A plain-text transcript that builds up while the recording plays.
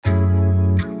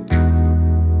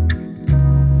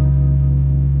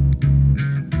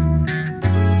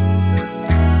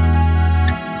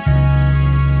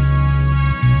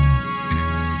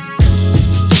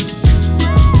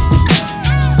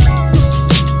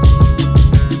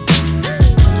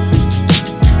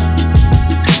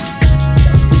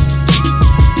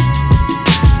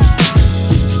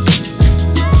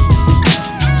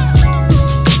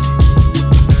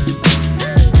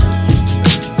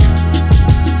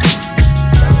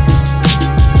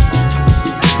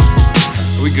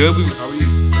good?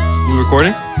 We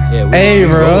recording? Yeah, Hey,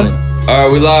 bro. rolling. All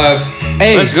right, we live.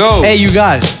 Hey, Let's go. Hey, you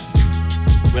guys.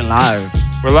 We're live.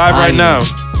 We're live right now.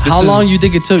 How long you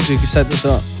think it took to set this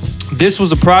up? This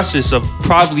was a process of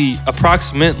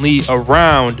approximately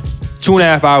around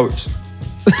 2.5 hours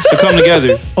to come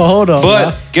together. Well, hold on.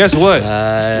 But guess what?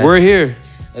 We're here.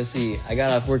 Let's see. I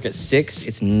got off work at 6.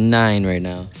 It's 9 right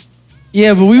now.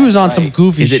 yeah, but we was on some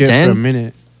goofy Is it shit 10? for a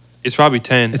minute. It's probably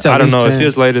 10. It's at I don't least know. 10. It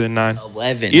feels later than 9.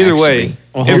 11. Either actually. way,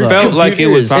 Well, it hold on. felt like it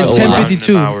was Computer is probably It's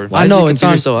so around 10:52. an hour. Why I is know your it's on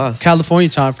computer so off? California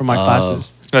time for my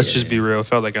classes. Let's just be real. It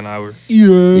felt like an hour.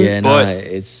 Yeah, no, But-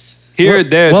 it's... Here,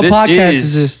 there, What this podcast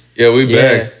is this? Yeah, we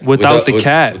Yeah. back. Without the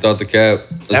cap. Without the cap.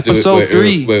 Let's do it. Episode Wait,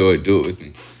 3. Wait, do it with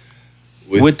me.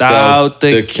 Without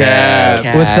the cap.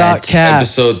 Cat. Without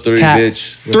cats. Episode 3, Cats.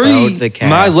 bitch. 3. Without the cat.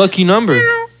 My lucky number.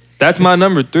 That's my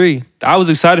number 3. I was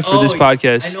excited for this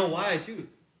podcast. I know why, too.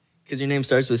 Because your name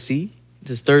starts with C?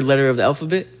 This third letter of the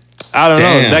alphabet? I don't know.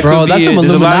 Damn. That Bro, could that's be some it.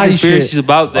 There's a lot of Illuminati conspiracies shit.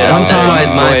 about that. Wow. I'm That's telling why you,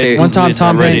 it's go my ahead, favorite. One Google time it,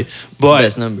 Tom I read Hanks. it. It's the But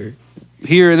best number.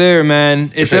 here or there,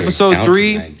 man. It's Couldn't episode count to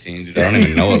 3. 19, dude. I don't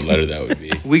even know what letter that would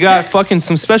be. We got fucking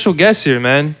some special guests here,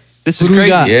 man. This is Who do we crazy.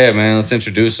 got? Yeah, man. Let's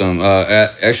introduce them.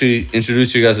 Actually,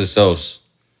 introduce you guys yourselves.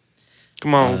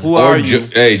 Come on, who or are you? Jo-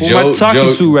 hey, who am I Joe- talking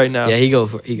Joe- to right now? Yeah, he gotta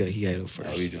go first.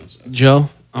 How you doing, sir? Joe.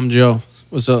 I'm Joe.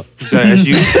 What's up? Is that as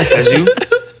you? As you?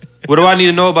 What do I need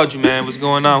to know about you, man? What's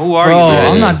going on? Who are Bro, you,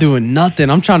 man? I'm not doing nothing.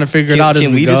 I'm trying to figure it out as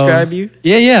Can we we go. describe you?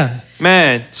 Yeah.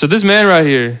 Man, so this man right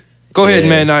here. Go ahead, Yeah.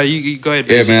 man. Nah, you go ahead,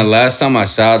 Yeah, Basie. man. Last time I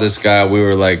saw this guy, we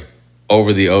were like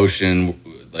over the ocean,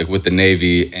 like with the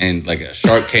Navy, and like a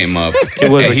shark came up. It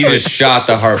was and a he crazy- just shot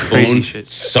the crazy harpoon shit.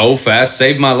 so fast,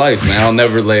 saved my life, man. I'll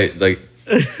never like.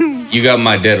 You got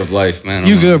my dead of life, man.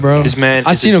 You good, bro? This man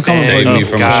I is seen a him coming for Saved you. me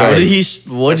from a guy. shark.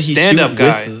 What did he Stand-up shoot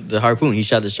guy. with the harpoon? He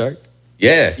shot the shark?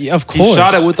 Yeah, Yeah, of He course.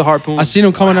 shot it with the harpoon. I seen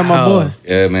him coming at my boy.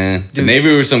 yeah, man. The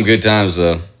Navy were some good times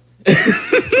though.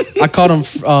 I called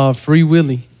him Free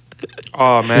Willy.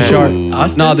 Oh man. Shark. Ooh.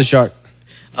 Austin? No, the shark.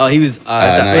 Oh, he was... no,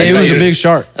 Hey, it thought was a you- big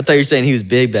shark. I thought you were saying he was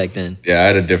big back then. Yeah, I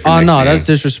had a different. Oh no, nickname. that's What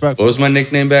disrespectful. was my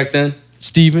nickname back then?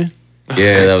 Steven.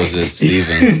 Yeah, that was it,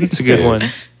 Steven. It's a good one.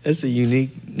 That's a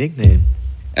unique nickname.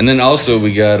 And then also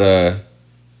we got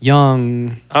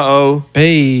Young. Uh-oh.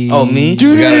 Babe. Oh, me?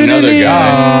 we got another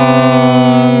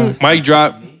guy. Mic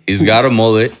drop. He's got a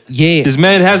mullet. Yeah. This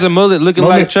man has a mullet looking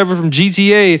Mullet. like Trevor from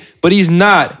GTA, but he's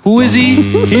not. Who is he?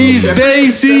 He's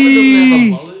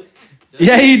Basie.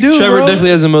 Yeah, he do, Trevor bro. definitely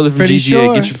has a mullet from Pretty GTA.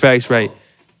 sure. Get your facts right.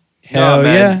 Hell Nah,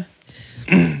 man.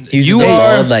 yeah. He's You just a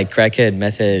are- bald, like crackhead,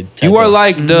 meth head. You are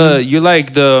like you're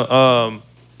like the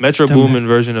Metro Boomin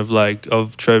version of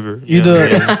Trevor. You know?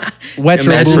 the Wetro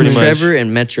Imagine pretty Boomin. much. Trevor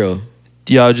and Metro.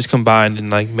 Y'all just combined and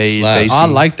like made Slap. Basie. I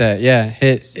like that. Yeah,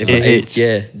 hits. If It hits. Yeah,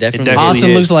 It definitely. definitely Austin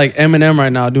hits. looks like Eminem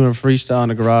right now doing a freestyle in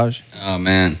the garage. Oh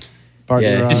man. Parking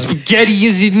Yeah. garage. Spaghetti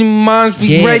is in the moms be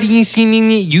Yeah. ready and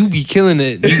seeing it. You be killing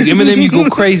it. You, Eminem, you go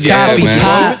crazy. Yeah, Copy man.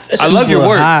 hot. I love your super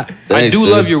work. hot. I Thanks, do dude.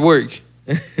 love your work.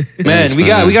 Man, Thanks, we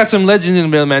man. got some legends in the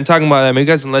middle, man. Talking about that, man. We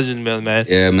got some legends in the middle, man.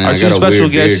 Yeah, man. Our I two got a special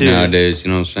weird beard guests here. nowadays. You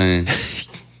know what I'm saying?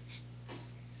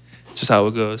 Just how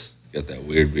it goes. Got that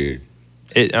weird beard.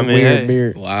 I mean, Weird hey,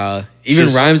 beard. Wow. Even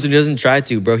Just- Rhymes doesn't try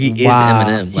to, bro. He Wow. is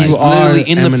Eminem. he's Like, You are literally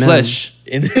in the Eminem. flesh.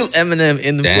 Eminem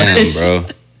in the Damn, flesh. bro.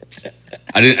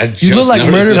 I just You look like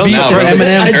noticed Murder this Beats now, or bro.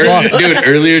 Eminem. Dude,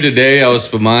 earlier today I was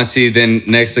Spumante. Then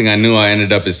next thing I knew, I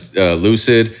ended up as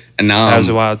Lucid, and now That was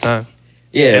a I'm, wild time.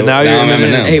 Yeah. And now now you're I'm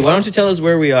Eminem. Hey, why don't you tell us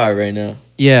where we are right now?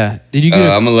 Yeah. Did you get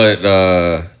I'm gonna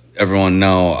let everyone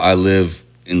know I live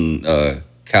in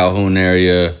Calhoun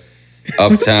area,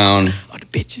 uptown, Oh, the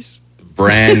bitches.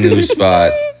 brand new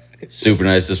spot, super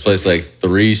nice. This place like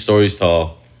 3 stories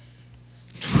tall.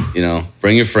 You know,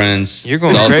 bring your friends. You're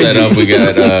going it's all set crazy. up. We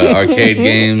got arcade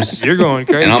games, You're going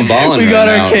crazy. and I'm balling We right got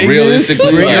now. arcade games.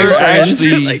 Realistically, You're like,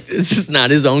 actually like, this is not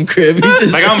his own crib. He's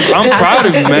just like I'm proud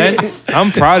of you, man.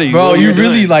 I'm proud of you. Bro, What you you're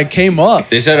really doing. like came up.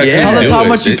 they said I Yeah. couldn't Tell us do how it.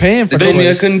 much you paying for They told me I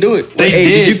this. couldn't do it. They hey,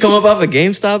 did did. you come up off a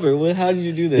GameStop or what? How did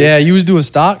you do that? Yeah, you was doing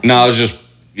stock. No, I was just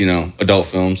adult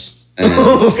films. And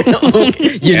then,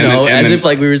 You And know, then- as and if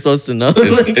like we were supposed to know.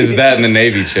 is that in the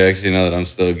Navy checks? You know that I'm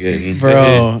still getting.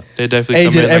 Bro. They definitely. Hey,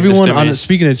 come did in like everyone the on the, stimmies.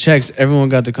 speaking of checks, everyone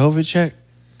got the COVID check?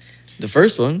 The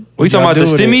first one. We talking y'all about the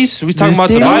do with it? stimmies? We talking The about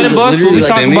the stimmies? Biden bucks? What we Literally,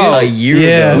 talking like, about? A year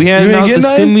Yeah. ago. We handing You ain't out the getting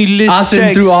nothing? stimulus Austin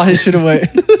checks. threw all his shit away.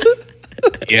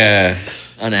 Yeah.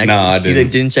 On accident. No, I He didn't.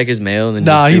 like, didn't check his mail and then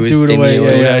Nah, just he threw his threw it stimmy away, Do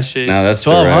yeah. that shit. No, that's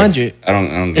 1200. direct. I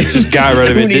don't Just got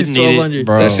rid of Who it. needs Didn't need it. 1200?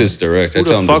 Bro. That's just direct. I Who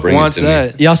tell the them to fuck bring wants it to me.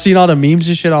 that? Y'all seen all the memes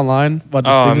and shit online about the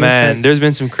Oh stimulus man, check? there's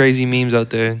been some crazy memes out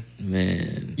there.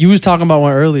 Man. You was talking about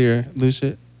one earlier,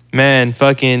 Lucid. Man,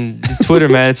 fucking this Twitter,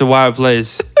 man, it's a wild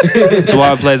place. It's a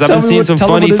wild place. I've Tell been me seeing what- some tell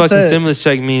me funny what it fucking said. stimulus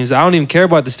check memes. I don't even care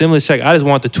about the stimulus check. I just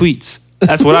want the tweets.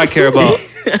 That's what I care about.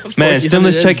 Man,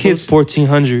 stimulus check hits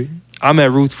 1,400. I'm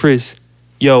at Ruth Chris.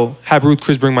 Yo, have Ruth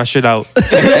Chris bring my shit out.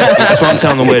 That's what I'm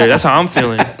telling the waiter. That's how I'm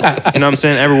feeling. You know what I'm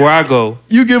saying? Everywhere I go.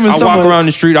 You giving I someone walk around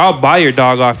the street. I'll buy your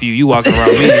dog off you. You walking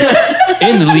around me.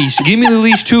 In the leash. Give me the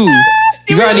leash too.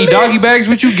 You got any doggy bags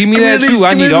with you? Give me that too.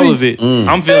 I need all of it.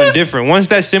 I'm feeling different. Once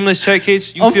that stimulus check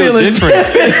hits, you I'm feel feeling different.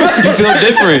 You feel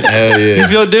different. Hell yeah. You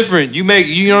feel different. You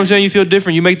know what I'm saying? You feel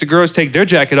different. You make the girls take their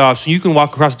jacket off so you can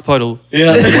walk across the puddle.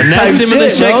 Yeah. When that Type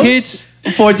stimulus shit, check bro. hits,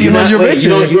 1,400 Wait, you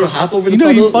don't richer. hop over the You know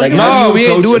you puddle? fucking- how do no, you we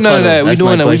ain't approach doing a none of puddle? that. We That's doing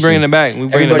my that. We question. bringing it back. We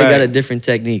bringing Everybody it got a back. different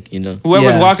technique, you know.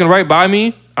 Whoever's Yeah. walking right by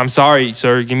me, I'm sorry,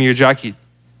 sir. Give me your jacket.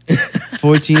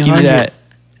 1,400. Give me that.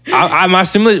 My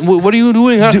stimulus. What are you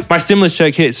doing? Huh? My stimulus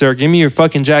check hit, sir. Give me your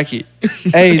fucking jacket.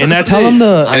 Hey, And that's tell it. them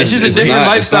the. It's just a It's different not-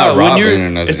 lifestyle. it's not When robbing you're, or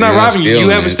nothing. it's not You're not robbing you. You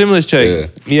stealing have a it. stimulus check.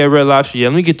 Yeah, Red Lobster. Yeah,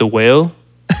 let me get the whale.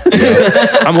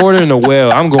 I'm ordering the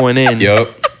whale. I'm going in.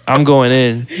 Yup. I'm going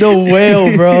in. The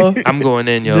whale, bro. I'm going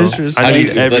in, yo. Disrespect. I How do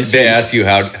need you, every. they ask you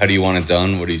how do you want it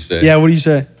done? What do you say? Yeah, what do you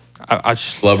say? I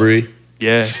just Flubbery.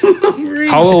 yeah.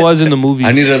 How it was in the movie.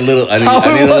 I need a little. I need How a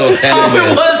it little was- how it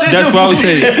tenderness. was in That's the what I was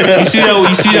saying. You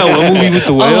see that one movie with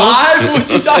the whale? Alive?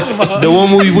 What you talking about? The one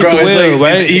movie with Bro, the it's whale,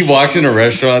 like right? he walks in a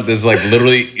restaurant that's like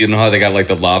literally, you know how they got like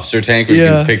the lobster tank where you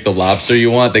Yeah. can pick the lobster you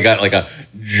want? They got like a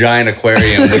giant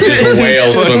aquarium with just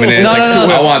whales swimming in. It's No, like, no,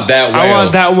 no. I want that whale. I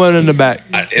want that one in the back.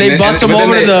 They bust them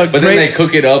over to the But then great- they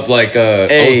cook it up like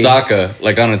Hey. Osaka,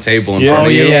 like on a table in Yeah. front Oh,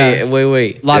 of you. yeah.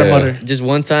 Wait. A lot of Yeah. butter. Just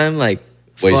one time, like,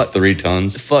 Weighs fuck, 3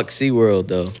 tons. fuck SeaWorld,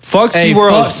 though. Fuck Hey,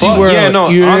 SeaWorld. fuck SeaWorld. Yeah, no.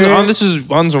 Yeah. On this is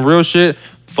on some real shit.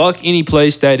 Fuck any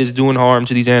place that is doing harm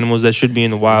to these animals that should be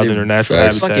in the wild in their natural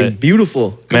Facts. Fucking habitat.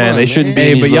 beautiful. Come Man, on, they shouldn't be.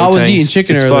 Hey, in but these y'all little was eating tanks.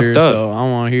 chicken It's earlier, fucked up. so I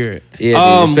don't want to hear it. Yeah,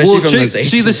 dude, especially Well, from those Asian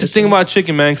see, this is the thing about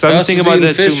chicken, man. Because I've I been was thinking just about eating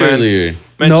that fish too, man. earlier.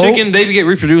 Man, No. chicken, they get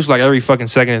reproduced like every fucking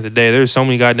second of the day. There's so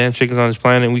many goddamn chickens on this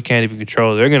planet, and we can't even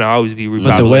control it. They're gonna always be repopulating.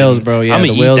 But the whales, bro, yeah, I'ma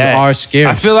the eat whales that. are scarce.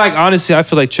 I feel like,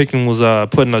 honestly, chicken was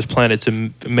put on this planet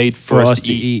made for us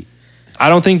to eat. I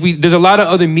don't think there's a lot of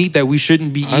other meat that we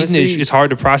shouldn't be Honestly, eating. It's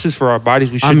hard to process for our bodies.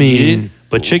 We I shouldn't eat mean- it.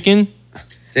 But chicken,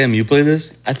 Damn, you play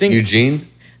this? I think- Eugene?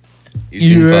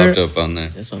 Eugene Yeah. popped up on there.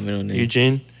 That's my middle name.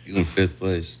 Eugene, You in 5th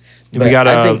place. we But got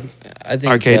I think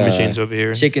arcade machines over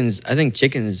here. Chickens, I think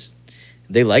chickens,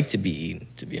 they like to be eaten,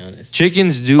 to be honest.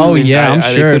 chickens do. Oh and yeah, I'm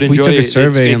they sure could if we enjoy took it, a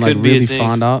survey it and like could be a really thing.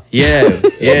 found out. Yeah, dude.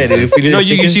 If we did You know, a you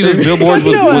chicken see those survey- billboards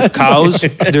with cows.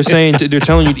 They're saying they're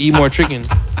telling you to eat more chicken.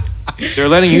 They're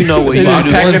letting you know what you They're should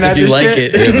do. packing Once at if you this like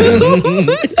shit.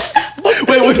 it.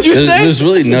 Wait, what'd you There's, say? there's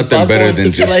really nothing butt better bones than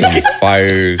if you just like some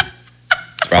fire Fire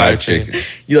fried chicken. chicken.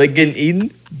 You like getting eaten?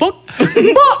 Bonk,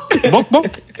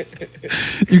 bonk.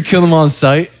 You kill them on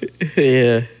sight.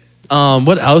 Yeah.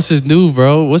 What else is new,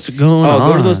 bro? What's going on?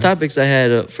 Oh, go to those topics I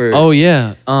had for. Oh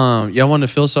yeah. Y'all want to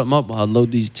fill something up? I'll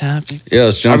load these topics. Yeah,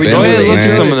 let's Are jump we into Go doing ahead it, and look man.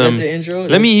 through some of Is that them. the intro?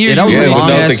 Let me hear Yeah, that you. was a Yeah, long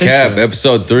without ass the cap. intro.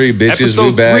 Episode 3, bitches, Episode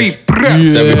we back. 3. Yeah.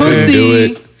 Said we couldn't do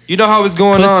Pussy. it. You know how it's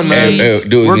going on, man. Pussy. Hey,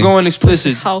 do it We're again. going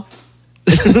explicit. How?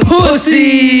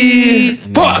 Pussy.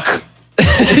 Fuck.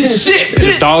 Shit.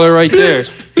 There's $1 right there.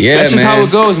 Yeah, That's just man. how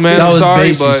it goes, man. That I'm was sorry,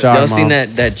 basic but shot. Y'all Mom. seen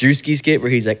that Drewski skit where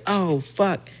he's like, "Oh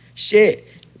fuck, shit,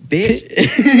 bitch."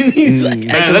 He's like,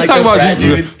 man, let's talk about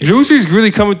Drewski's really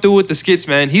coming through with the skits,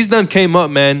 man. He's done came up,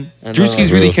 man. I know,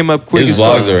 Drewski's bro. really came up quick. His as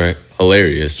fuck. vlogs are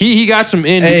hilarious. He got some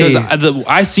in Hey. because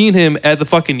I seen him at the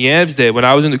fucking Yams Day when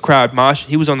I was in the crowd. Mosh,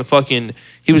 he was on the fucking,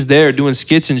 he was there doing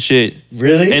skits and shit.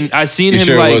 Really? And I seen You him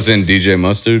sure like, it wasn't DJ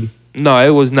Mustard? no, it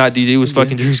was not DJ. It was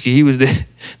fucking Drewski. He was there.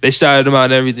 They shouted him out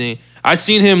and everything. I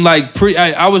seen him like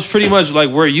I was pretty much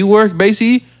like where you work,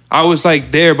 basically. I was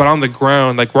like there, but on the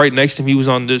ground, like right next to him. He was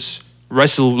on this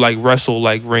wrestle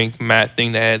rink mat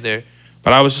thing they had there.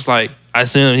 But I was just like, I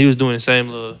seen him. He was doing the same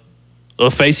little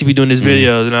face he be doing his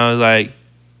videos, and I was like,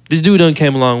 this dude done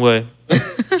came a long way.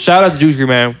 Shout out to Drewski,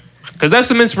 man, because that's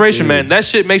some inspiration, man. That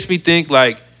shit makes me think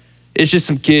like it's just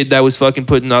some kid that was fucking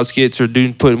putting out skits or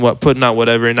putting out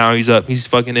whatever, and now he's up. He's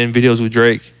fucking in videos with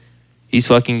Drake. He's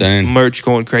fucking Same. merch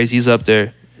going crazy. He's up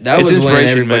there. That It's was when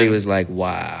inspiration, everybody man. was like,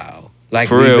 "Wow!" Like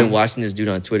For we've real. been watching this dude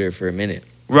on Twitter for a minute.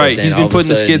 But Right. then He's all been of a putting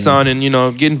the skits sudden- on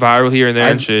and, getting viral here and there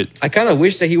and shit. I kind of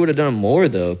wish that he would have done more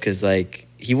though, because like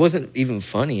he wasn't even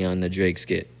funny on the Drake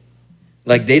skit.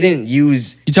 Like they didn't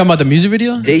use. You talking about the music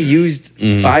video? They used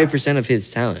 5% of his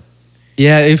talent.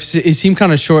 Yeah, it seemed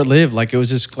kind of short lived. Like it was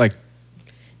just like,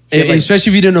 Yeah, like-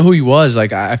 especially if you didn't know who he was.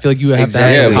 Like I feel like you would have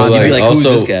Exactly. to Yeah, have Yeah, but you'd context. be like like, who's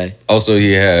also, this guy? also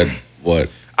he had what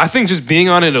I think just being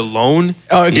on it alone.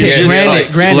 Oh, is okay, just granted, like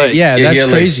flex. yeah, he that's had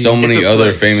like crazy. so many It's a other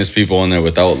flex. famous people on there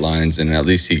without lines, and at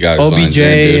least he got his lines OBJ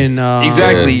in, dude. and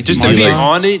Exactly. Yeah. Just to Mark be Lyon.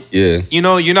 on it. Yeah. You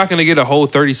know, you're not gonna get a whole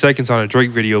 30 seconds on a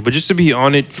Drake video, but just to be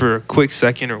on it for a quick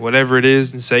second or whatever it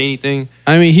is and say anything.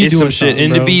 I mean, he It's doing some shit. something,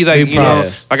 And bro. to be like, Big you know,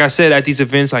 props. like I said, at these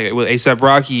events, like with ASAP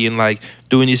Rocky and like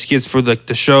doing these skits for like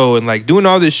the show and like doing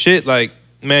all this shit, like,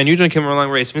 man, you're doing come a long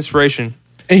way. It's inspiration.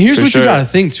 And here's For what sure. you gotta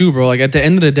think too, bro. Like at the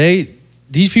end of the day,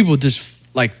 these people just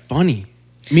like funny.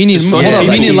 Meaning, Just funny hold up,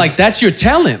 people. meaning like that's your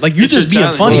talent. Like you're It's just your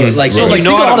being talent, funny. bro. Like, So right. like You know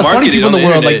think of how all to the funny market it people in on the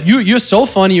the world. Like internet. you're so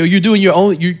funny, or you're doing your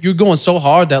own. You're going so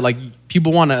hard that like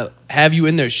people want to have you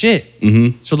in their shit.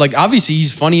 Mm-hmm. So like obviously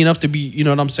he's funny enough to be, you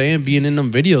know what I'm saying, being in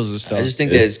them videos and stuff. I just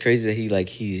think that it's crazy that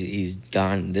he's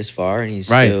gone this far and he's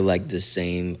Right. still like the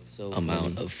same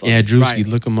amount of fun. yeah, Drewski, Right.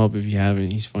 look him up if you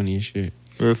haven't. He's funny as shit.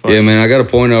 Real funny. Yeah, man, I got to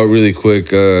point out really quick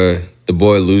the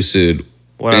boy Lucid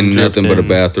What I'm in nothing dripped but a in.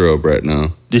 bathrobe right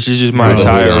now. This is just my With the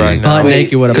attire hood on right it. now. Butt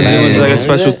naked with a Because it was band. like a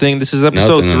Man. special thing. This is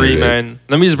episode Nothing 3, under it. man.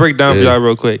 Let me just break down for Yeah. y'all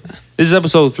real quick. This is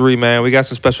episode 3, man. We got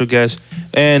some special guests.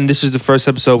 And this is the first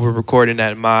episode we're recording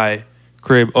at my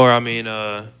crib. Or,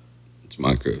 It's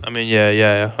my crib.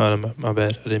 yeah. Oh, my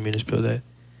bad. I didn't mean to spill that.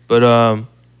 But,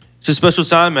 it's a special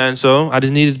time, man. So I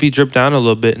just needed to be dripped down a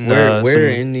little bit. And, Where some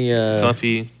in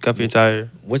the comfy attire.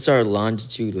 what's our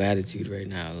longitude latitude right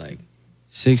now? Like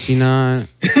 69.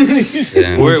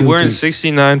 Yeah. We're two, in three.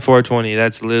 69 420.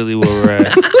 That's literally where we're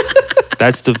at.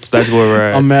 that's where we're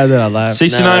at. I'm mad that I laughed.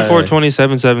 69 Nah. 420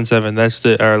 777. That's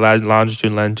our longitude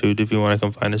and latitude if you want to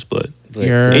come find us. But but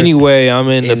You're- anyway, I'm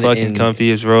in the fucking in-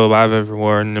 comfiest robe I've ever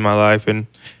worn in my life. And,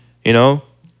 you know,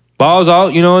 balls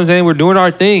out, you know what I'm saying? We're doing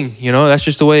our thing. You know, that's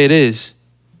just the way it is.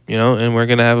 You know, and we're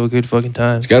going to have a good fucking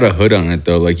time. It's got a hood on it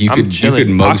though. Like you I'm could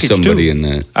chilling. mug Pockets, somebody too. in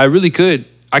that. I really could.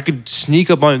 I could sneak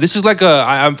up on it. This is like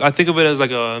I think of it as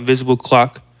like a invisible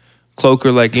cloak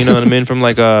or like, you know what I mean? From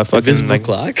like a fucking invisible like,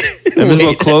 clock.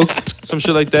 invisible cloak, some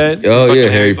shit like that. Oh Fucking yeah,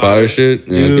 Harry Potter shit.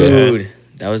 Yeah, okay. Dude,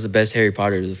 that was the best Harry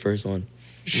Potter, the first one.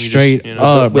 Straight you know,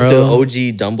 up, With bro. the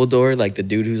OG Dumbledore, like the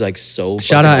dude who's like so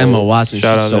Shout fucking out Emma old. Watson.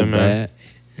 Shout She's out so them, man. bad.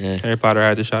 Yeah, Harry Potter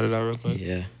had to shout it out real quick.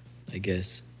 yeah, I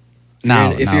guess.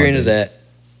 Now, if you're into that,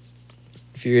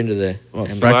 if you're into that, What,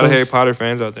 A Emma- lot of Freckles? Harry Potter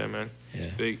fans out there, man. Yeah.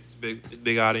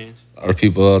 Big audience. A lot of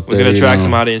people out We're there. gonna you attract know.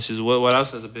 some audiences. What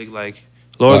else has a big like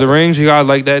Lord of the Rings? You got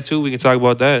like that too. We can talk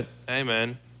about that. Hey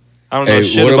man, I don't know Hey,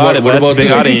 shit what about it, but that's a big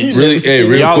the- audience. Really, hey,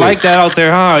 real Y'all quick. like that out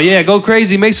there, huh? Yeah, go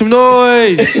crazy, make some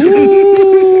noise.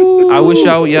 I wish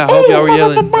y'all. Yeah, I hope y'all were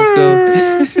yelling.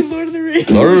 Let's go. Lord of the Rings.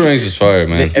 Lord of the Rings is fire,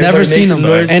 man. Never Everybody seen makes them, some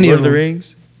noise for any Lord of the them.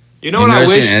 Rings. You know You what I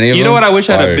never wish? seen any of You know them? what I wish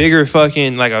had Fire. a bigger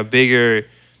fucking like a bigger,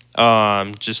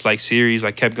 just like series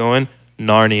like kept going.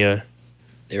 Narnia.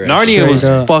 They were Narnia Straight was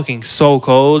up. fucking so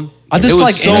cold. I It just was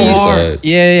like so any hard.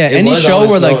 Yeah. It Any was show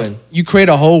always where like flowing. you create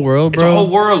a whole world, The bro. whole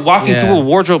world walking Yeah. through a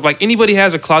wardrobe. Like anybody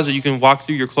has a closet, you can walk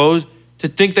through your clothes. To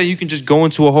think that you can just go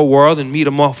into a whole world and meet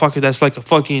a motherfucker that's like a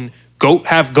fucking goat,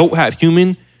 half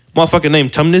human, motherfucker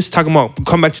named Tumnus, talking about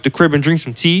come back to the crib and drink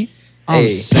some tea. I'm Hey,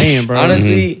 saying, bro.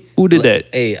 Honestly, Who did that?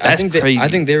 Hey, That's I crazy.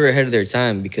 think they were ahead of their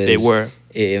time because They were.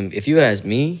 If you ask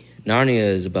me, Narnia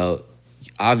is about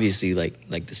obviously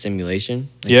like the simulation.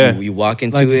 Like Yeah. you walk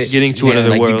into Like it, getting to another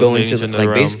like world, You go getting into to like another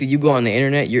realm. basically you go on the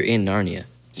internet, you're in Narnia.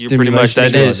 You're pretty much that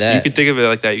Stimulation. is. That. You can think of it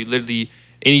like that. You literally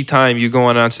anytime you're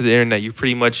going onto the internet, you're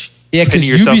pretty much Yeah, because putting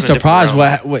you'd yourself be in a different surprised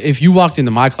realm. what if you walked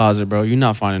into my closet, bro. You're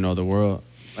not finding no other world.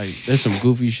 Like there's some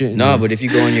goofy shit. In No, there. but if you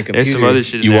go on your computer, There's some other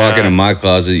shit. In You there. walk into my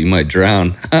closet, you might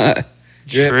drown.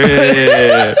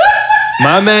 Drip.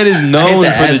 My man is I hate known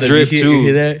that for the ad-lib. drip You hear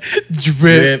too. that?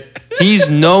 drip. He's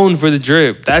known for the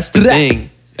drip. That's the thing.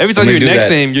 Every time Somebody you're do next that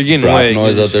to him, you're getting drop away.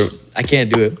 noise out there. I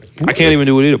can't do it. I can't even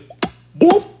do it either.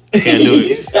 I can't do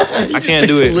it. I can't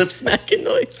do it. Lip smacking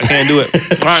noise. I can't do it.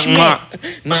 Mwah,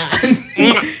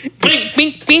 mwah. Bing,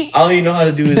 bing, bing. All you know how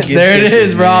to do is get There it kisses,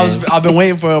 is, bro. man. I've been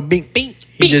waiting for a bing, bing.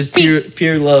 He just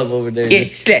pure love over there.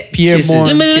 Just Pierre kisses.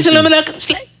 Bourne.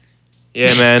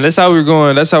 Yeah, man. That's how we're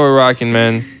going. That's how we're rocking,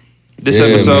 man. This Yeah,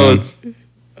 episode. man.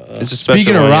 It's a special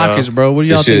Speaking of one, y'all. rockets, bro, what do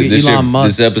y'all This, think shit, of this, Elon shit-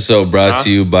 Musk? this episode brought Huh? to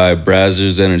you by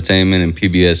Brazzers Entertainment and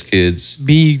PBS Kids.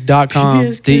 B.com,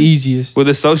 PBS the kids. easiest. With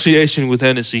association with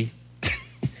Hennessy.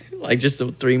 Like just the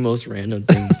three most random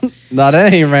things. Nah,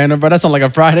 that ain't random, bro. That's on like a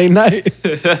Friday night.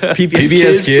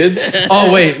 PBS Kids?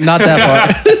 Oh wait, not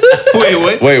that part. Wait,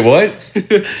 what? Wait, what?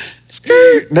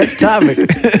 Next topic.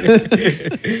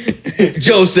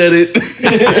 Joe said it.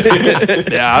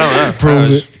 Yeah, I don't know.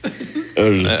 Prove it.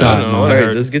 I Sorry, don't know. man. I All right,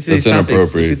 heard. let's get to That's these topics.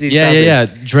 inappropriate. Let's get to these Yeah.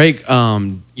 topics. Drake,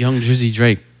 young Drizzy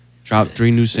Drake, dropped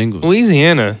 3 new singles.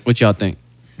 Louisiana, What y'all think?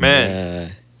 man.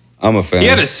 Uh, I'm a fan. He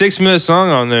had a 6-minute song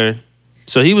on there.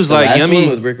 So he was The like, last Yummy. one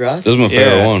with Rick Ross. This is my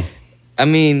favorite Yeah. one. I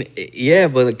mean, yeah,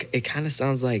 but like, it kind of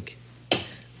sounds like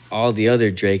all the other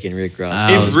Drake and Rick Ross.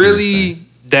 I was It gonna really,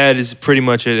 that is pretty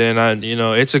much it. And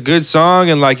it's a good song.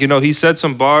 And like, he said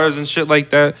some bars and shit like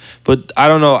that. But I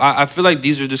don't know. I feel like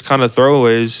these are just kind of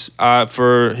throwaways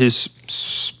for his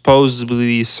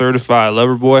supposedly certified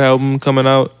Lover Boy album coming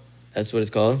out. That's what it's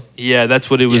called. Yeah, that's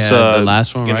what it was. the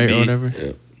last one, gonna right, be. or whatever.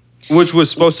 Yeah. Which was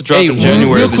supposed to drop Hey, in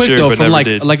January real of this quick year, though, but from never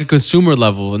like did. a consumer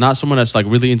level, not someone that's like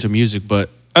really into music, but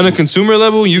On a consumer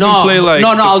level, you can play like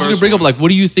no. the I was gonna first bring up one. like, what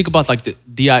do you think about like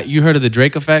the you heard of the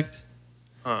Drake effect?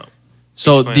 Huh.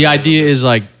 So Explain the that a idea little bit. is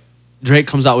like Drake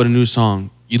comes out with a new song.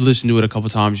 You listen to it a couple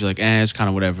times. You're like, it's kind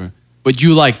of whatever. But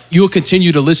you'll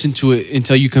continue to listen to it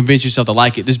until you convince yourself to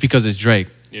like it just because it's Drake.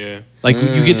 Yeah. Like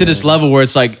you get to this level where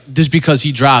it's like just because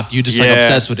he dropped, you're just like Yeah.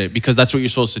 obsessed with it because that's what you're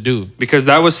supposed to do. Because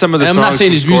that was some of the And I'm songs not saying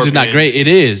from his music's not Scorpion. great. It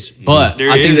is, but There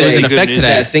I think is there's an really good effect to music.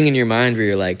 that. That thing in your mind where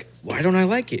you're like, why don't I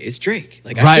like it? It's Drake.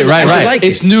 Like, Right. I should like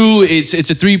It's it. new. It's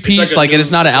a 3-piece. a Like, new- and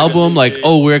it's not an it's like a album. new Like, shit.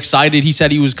 oh, we're excited. He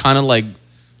said he was kind of like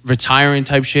retiring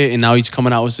type shit, and now he's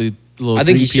coming out with a little. I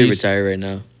think he 3-piece. should retire right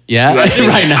now. Yeah, I think,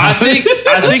 right now. I think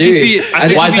if serious. he, I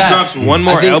think- if Why is he that? drops one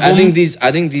more I think, album I think these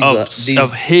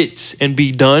of hits and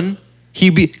be done,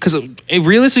 because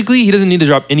realistically, he doesn't need to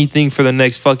drop anything for the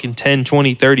next fucking 10,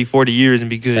 20, 30, 40 years and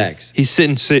be good. Facts. He's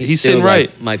sitting still sitting right.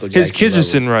 like Michael His Jackson kids are level.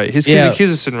 sitting right. His Yeah.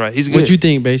 kids are sitting right. He's good. What you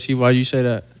think, Basie? Why do you say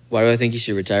that? Why do I think he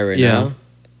should retire right Yeah. now?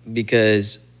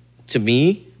 Because to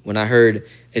me, when I heard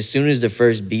as soon as the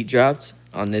first beat dropped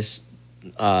on this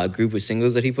group of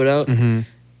singles that he put out,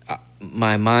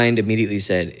 my mind immediately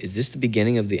said, "Is this the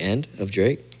beginning of the end of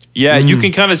Drake?" Yeah, you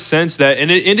can kind of sense that,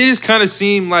 and it is kind of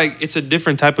seem like it's a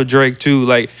different type of Drake too.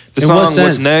 Like the In song what "What's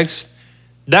sense? Next,"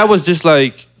 that was just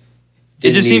like it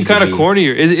Didn't just need seemed to kind of be.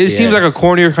 cornier. It seems Yeah. like a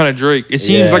cornier kind of Drake. It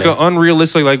seems Yeah. like an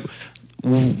unrealistic. Like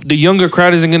the younger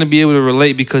crowd isn't gonna be able to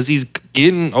relate because he's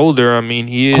getting older. I mean,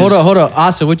 he is. Hold up,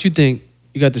 Asa. What you think?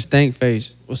 You got the stank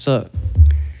face. What's up?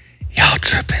 Y'all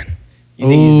tripping. You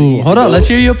think he's Hold the up. GOAT? Let's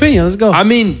hear your opinion. Let's go. I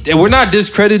mean, we're not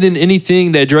discrediting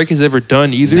anything that Drake has ever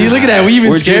done either. See, look at that. We even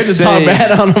We're scared to just talk saying-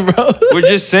 bad on him, bro. We're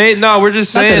just saying. No, we're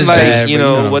just Not that saying it's like bad, you but you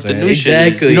know know what what I'm the saying. new shit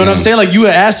Exactly. is. You know what I'm saying? Like you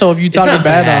an asshole if you It's talking not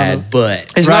bad, bad, on him.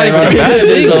 but It's Right, not even right. a bad thing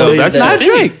There's though. always That's that. not Not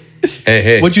Drake. Drake.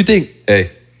 Hey. What you think? Hey.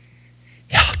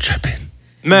 Y'all tripping.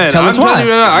 Man, Tell I'm us telling why. you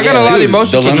right now, I got a Yeah. lot of Dude,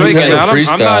 emotions the for Lemon Drake, and Pepper I'm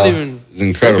not freestyle even. is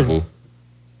incredible.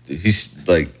 He's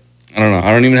like, I don't know.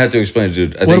 I don't even have to explain it,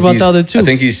 dude. I What think about he's- the other two? I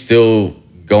think he's still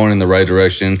going in the right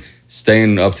direction,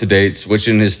 staying up to date,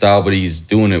 switching his style, but he's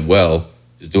doing it well.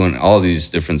 He's doing all these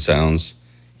different sounds.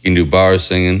 He can do bars,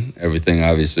 singing, everything,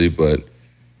 obviously, but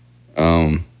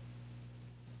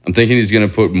I'm thinking he's gonna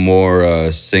put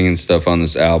more singing stuff on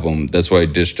this album. That's why I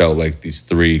dished out like these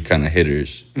 3 kind of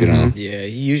hitters. You know, yeah, he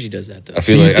usually does that though. I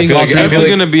feel So you like I think feel all like three I of feel them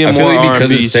like, gonna be a I feel more like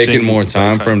because R&B it's taken more single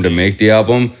time kind for him of to thing. make the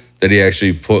album that he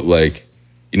actually put like,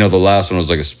 you know, the last one was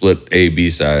like a split A/B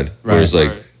side where Right, it's like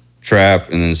right. trap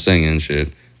and then singing shit.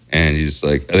 And he's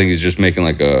like, I think he's just making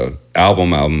like a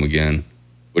album again,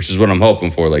 which is what I'm hoping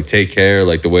for. Like Take Care,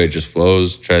 like the way it just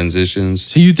flows, transitions.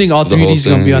 So you think all The 3 of whole these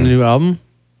are gonna be thing. on the new album?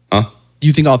 Huh? Do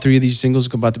you think all 3 of these singles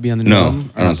are about to be on the new No,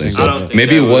 album? I don't think so. I don't think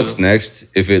Maybe that will. what's next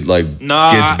if it like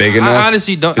Nah, gets big I enough.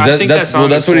 honestly don't- 'Cause I think that song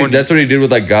that's is what he corny. that's what he did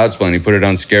with like God's Plan. He put it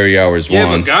on Scary Hours Yeah, but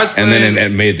 1, God's and then Plan- it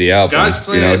made the album. God's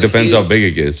You know, Plan, it depends he- how big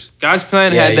it gets. God's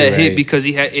Plan Yeah, had that you're hit right. because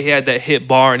it had that hit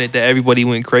bar in it that everybody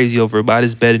went crazy over about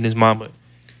his bed and his mama.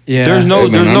 Yeah. There's no Hey,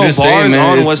 man, there's I'm no just bars saying, man,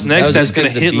 on it's- what's that next was that's just gonna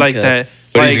 'cause the hit beat like cut. that.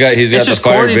 But Like, he's got it's the just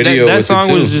fire corny. video that with it song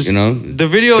too, was just you know? the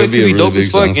video. Could It be could a be really dope big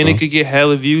as fuck song and for it him. could get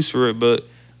hella views for it, but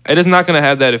it is not gonna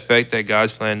have that effect that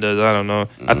God's Plan does. I don't know.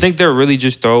 I think they're really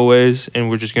just throwaways, and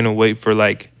we're just gonna wait for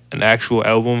like an actual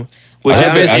album. Which I if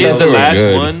thought it is they the were last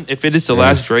good. one, if it is the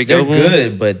last Drake They're album,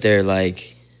 good, but they're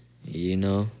like, you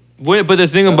know, But the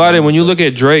thing about it, when you look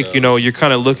at Drake, you know, you're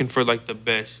kind of looking for like the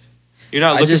best. You're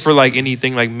not I looking just- for like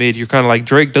anything like mid. You're kind of like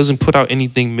Drake doesn't put out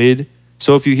anything mid.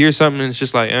 So if you hear something and it's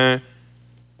just like,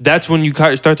 that's when you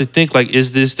start to think like,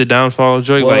 is this the downfall of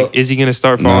Drake? Well, like, is he gonna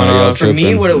start No, falling y'all off? for me,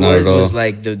 tripping. what it Not was at all.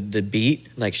 like the beat.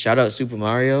 Like shout out Super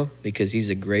Mario because he's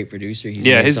a great producer. He's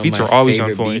Yeah, made his some of beats my are always on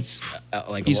favorite point. beats,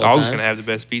 like He's of all always time. gonna have the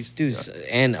best beats. Dude,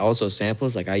 and also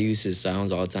samples. Like I use his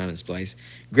sounds all the time in Splice.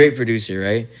 Great producer,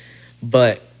 right?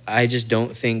 But I just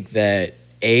don't think that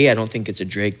I don't think it's a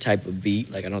Drake type of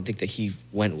beat. Like I don't think that he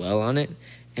went well on it.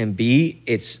 And B,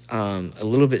 it's a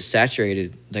little bit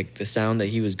saturated, like the sound that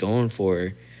he was going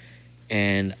for.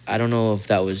 And I don't know if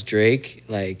that was Drake,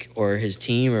 like, or his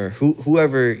team, or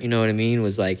whoever, you know what I mean,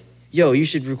 was like, "Yo, you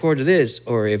should record to this,"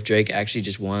 or if Drake actually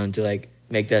just wanted to like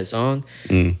make that song.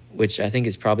 which I think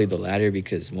is probably the latter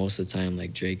because most of the time,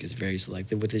 like Drake is very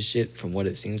selective with his shit, from what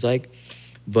it seems like.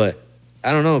 But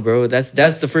I don't know, bro. That's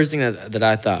the first thing that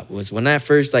I thought was when that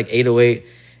first like 808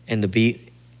 and the beat.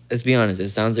 Let's be honest, it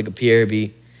sounds like a Pierre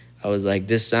beat. I was like,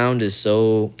 this sound is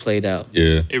so played out.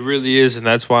 Yeah. It really is, and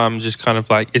that's why I'm just kind of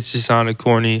like, it's just sounded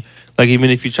corny. Like, even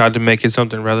if you tried to make it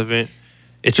something relevant,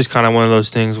 it's just kind of one of those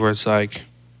things where it's like,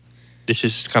 it's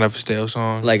just kind of a stale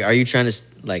song. Like, are you trying to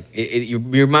like?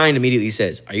 Your mind immediately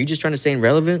says, "Are you just trying to stay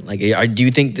relevant? Like, do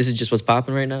you think this is just what's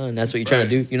popping right now, and that's what you're trying to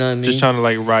do? You know what I mean? Just trying to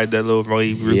like ride that little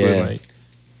wave real quick,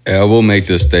 like. I will make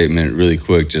this statement really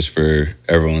quick just for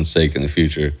everyone's sake in the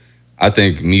future. I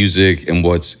think music and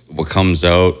what comes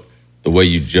out, the way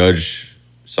you judge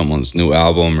someone's new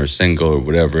album or single or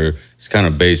whatever, it's kind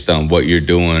of based on what you're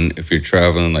doing. If you're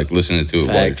traveling, like listening to it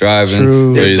while you're Facts. driving,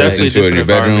 True. or There's you're listening to it in your definitely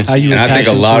bedroom. different How you And I think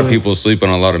a attach lot of into it. people sleep on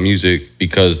a lot of music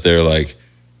because they're like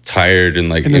tired and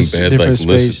like In in this bed, like different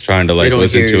listen, space. trying to They like don't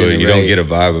listen hear to it it. in You the don't right- get a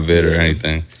vibe of it or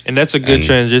anything. And that's a good And-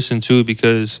 transition too,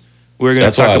 because we're gonna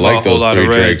That's talk why I about like a whole those lot three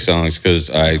of Drake Red. songs because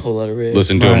I Whole Lot of Red.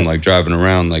 listen to them Right. like driving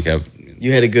around, like have.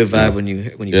 You had a good vibe when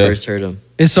you Yeah. first heard them.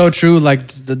 It's so true. Like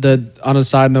the on a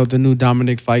side note, the new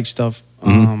Dominic Fike stuff.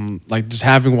 Like just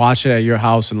having watched it at your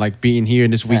house and like being here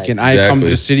in this weekend. I come to Exactly.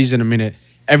 the cities in a minute.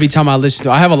 Every time I listen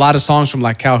to, I have a lot of songs from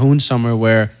like Calhoun Summer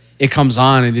where it comes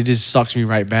on and it just sucks me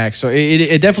right back. So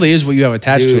it definitely is what you have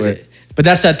attached Dude, to it. But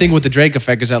that's that thing with the Drake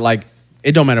effect is that like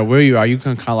it don't matter where you are, you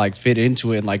can kind of like fit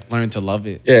into it and like learn to love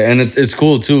it. Yeah, and it's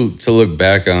cool too to look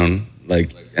back on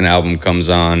like an album comes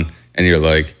on and you're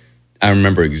like, I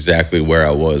remember exactly where I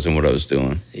was and what I was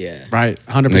doing. Yeah. Right, It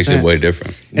 100%. makes it way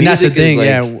different. And that's the Music is thing, like-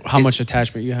 yeah. How it's- much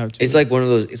attachment you have to It's it. like one of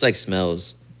those. It's like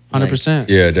smells. 100%.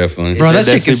 Yeah, definitely. Bro, that It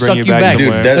shit can definitely suck bring you you back back. Dude,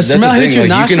 somewhere. that's The the smell thing. hits your Like,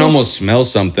 you can nostrils. almost smell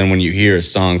something when you hear a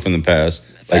song from the past.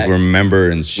 Like Facts. remember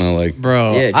and smell like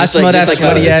Bro, Yeah, I just smell like, that just like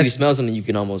how sweaty if ass. you smell something, you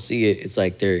can almost see it. It's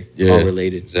like they're yeah, all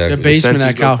related. Exactly. The basement senses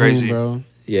at go Calhoun, crazy. bro.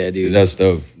 Yeah, dude. That's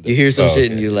dope. You hear some shit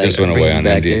and okay. you like Just went brings away you on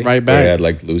back India. there. Right Where back. it had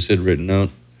like Lucid written out.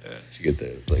 Did you get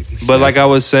that? Like, But like I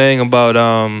was saying about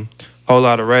Whole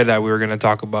Lot of Red that we were gonna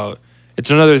talk about, it's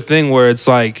another thing where it's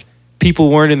like people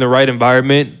weren't in the right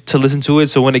environment to listen to it.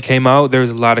 So when it came out, there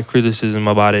was a lot of criticism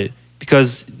about it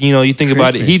because you think about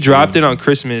it. He Christmas, dropped dude. it on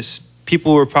Christmas.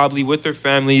 People were probably with their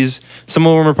families. Some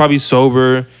of them were probably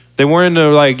sober. They weren't in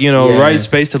the Yeah. right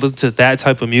space to listen to that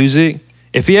type of music.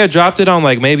 If he had dropped it on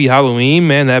like maybe Halloween,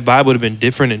 man, that vibe would have been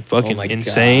different and fucking my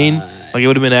insane. God. Like it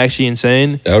would have been actually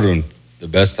insane. that would have been the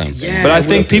best time. for Yeah. me. But I it think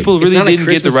would've been. people It's really not a didn't get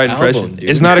the Christmas right album, impression. dude.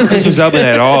 It's not a Christmas album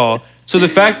at all. So the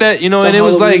fact that It's a and it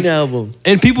was Halloween like, album.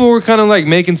 and people were kind of like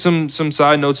making some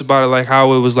side notes about it, like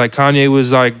how it was like Kanye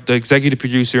was like the executive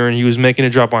producer and he was making it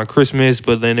drop on Christmas,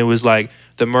 but then it was like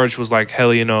the merch was like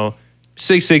hell,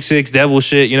 666 devil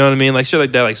shit, you know what I mean? Like shit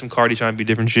like that, like some Cardi trying to be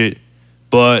different shit.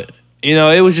 But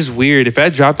it was just weird. If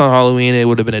that dropped on Halloween, it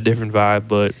would have been a different vibe.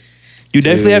 But you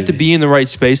definitely have to Dude. be in the right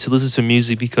space to listen to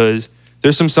music because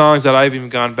there's some songs that I've even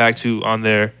gone back to on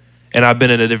there, and I've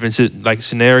been in a different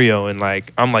scenario, and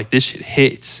like I'm like this shit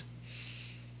hits.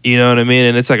 You know what I mean?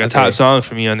 And it's like a top Okay. song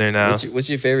for me on there now. What's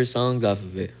your favorite song off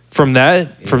of it? From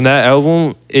that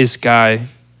album is Sky.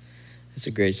 It's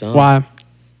a great song. Why?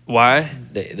 Why?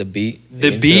 The beat. The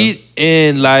intro. beat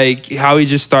and like how he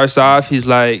just starts off, he's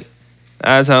like,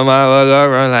 I tell my walk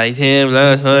around like him,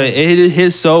 it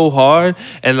hits so hard.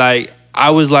 And like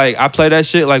I was like, I play that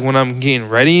shit like when I'm getting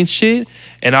ready and shit,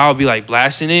 and I'll be like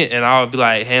blasting it, and I'll be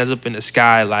like hands up in the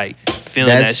sky, like feeling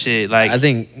that shit. Like I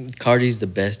think Cardi's the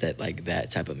best at like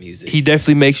that type of music. he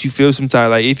definitely makes you feel sometimes.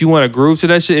 Like if you want to groove to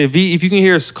that shit, if you can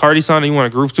hear a Cardi song and you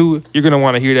want to groove to it, you're gonna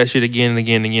want to hear that shit again and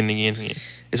again and again and again and again.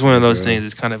 It's one of those things.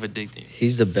 It's kind of addicting.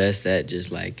 He's the best at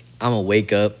just like I'm gonna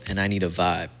wake up and I need a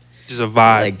vibe. Just a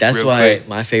vibe. Like that's real why quick.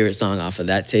 my favorite song off of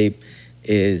that tape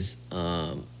is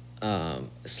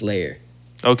Slayer.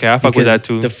 Okay, I fuck with Because that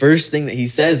too. The first thing that he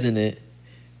says in it,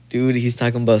 dude, he's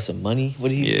talking about some money. What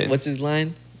did he say? Yeah. What's his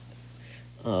line?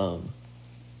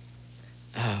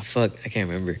 Fuck, I can't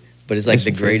remember. But it's like That's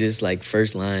the some greatest like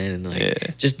first line and like Yeah.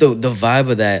 just the vibe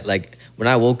of that. Like when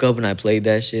I woke up and I played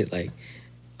that shit, like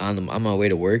on my way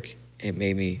to work, it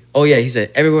made me. Oh yeah, he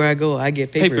said everywhere I go, I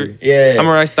get paper. Yeah, I'm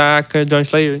a rock star. I could join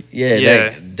Slayer.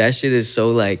 yeah. That shit is so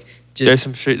like There's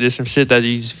just some shit that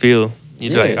you just feel.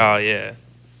 You're like, Yeah. oh yeah,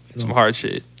 some hard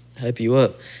shit. hype you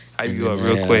up. Hype And you up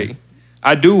then real quick.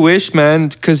 I do wish, man,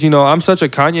 because I'm such a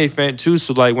Kanye fan too.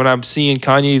 So like when I'm seeing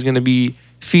Kanye is gonna be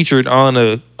featured on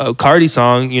a Cardi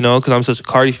song, because I'm such a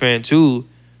Cardi fan too,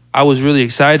 I was really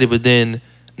excited. But then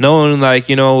knowing like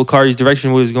Cardi's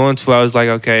direction, what he's going to, I was like,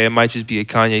 okay, it might just be a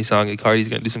Kanye song and Cardi's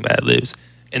gonna do some ad libs,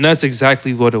 and that's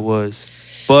exactly what it was.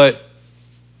 But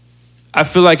I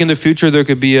feel like in the future there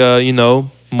could be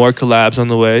more collabs on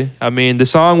the way. I mean, the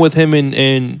song with him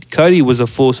and Cudi was a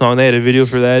full song. They had a video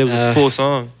for that. It was a full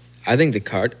song. I think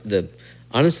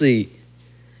honestly,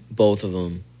 both of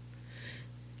them.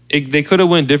 They could have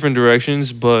went different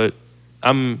directions, but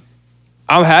I'm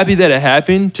happy that it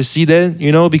happened to see that,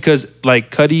 because like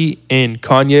Cudi and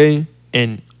Kanye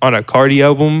and on a Cardi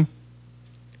album,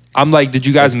 I'm like, did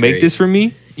you guys That's make great. this for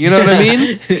me? You know what I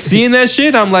mean? Seeing that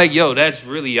shit, I'm like, yo, that's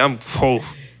really, that's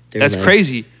like,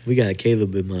 crazy. We got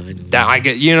Caleb in mind. That I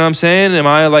get, you know what I'm saying? Am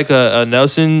I like a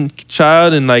Nelson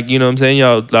child and like, you know what I'm saying?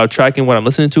 Y'all tracking what I'm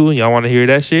listening to and y'all want to hear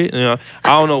that shit? I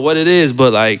don't know what it is,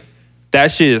 but like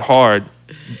that shit is hard.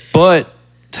 But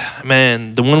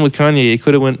man, the one with Kanye, he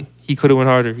could have went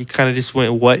harder. He kind of just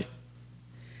went what?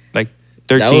 Like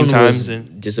 13 times was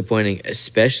and disappointing,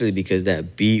 especially because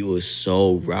that beat was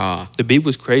so raw. the beat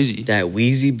was crazy. That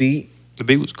Wheezy beat. The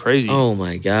beat was crazy. Oh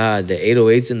my god, the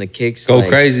 808s and the kicks Go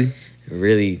crazy.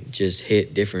 really just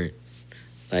hit different.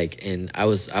 Like, and I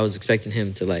was expecting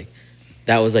him to like,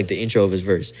 that was like the intro of his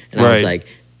verse, and I was Right.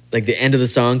 like the end of the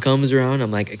song comes around,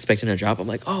 I'm like expecting a drop. I'm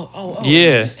like, oh.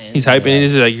 Yeah, Just ends he's like hyping it. that.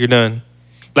 It's like you're done.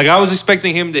 Like I was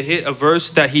expecting him to hit a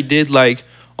verse that he did like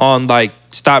on like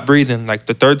Stop Breathing, like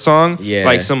the third song. Yeah.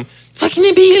 Like some fucking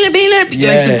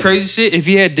like some crazy shit. If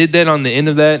he had did that on the end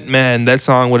of that, man, that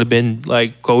song would have been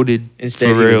like coded Instead,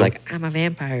 for he was real. like, I'm a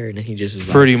vampire, and then he just was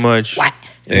Pretty much. like,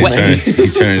 And what? he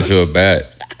turned into a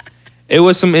bat. It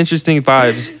was some interesting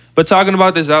vibes. But talking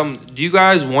about this album, do you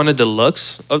guys want a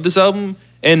deluxe of this album?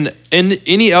 And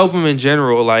any album in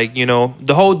general, like,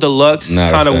 the whole deluxe Not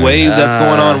a kind of fan. wave that's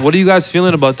going on. What are you guys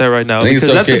feeling about that right now? I think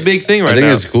Because it's that's a big thing right I think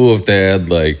now. it's cool if they had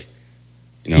like,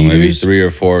 maybe Heaters? 3 or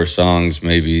 4 songs,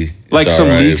 maybe. It's Like some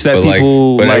alright. leaks that But,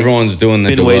 people, But like, everyone's doing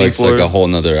the been waiting deluxe like for. a whole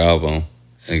nother album.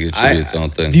 I think it should be its own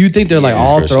thing. Do you think they're like Yeah,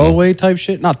 all personally. throwaway type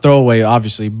shit? Not throwaway,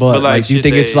 obviously, but But, like, like, do you shit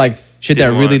think it's they like shit that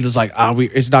didn't really want. just like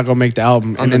it's not gonna make the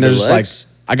album, On and the then there's just like deluxe?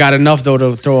 I got enough though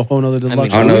to throw a whole nother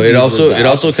deluxe. I don't know. Uzi's It was also the it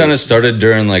also opposite. kind of started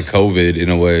during like COVID in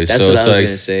a way. That's so what it's I was like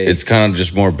gonna say. it's kind of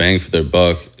just more bang for their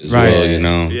buck as Right.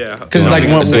 well. Yeah. Because Doing like a-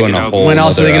 when, doing a whole when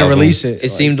else are they other gonna album. release it? It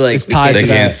seemed like it's tied They to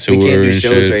can't that. tour we can't do and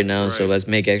shows shit. right now, so let's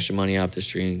make extra money off the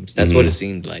streams. That's what it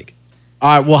seemed like.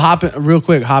 All right,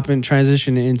 well,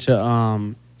 transition into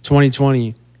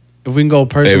 2020. If we can go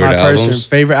person Favorite by person, albums?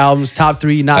 favorite albums, top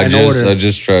 3, not I in just order. I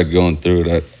just tried going through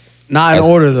that. Not in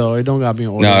order though. It don't got to be in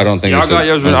order. No, I don't think Y'all it's got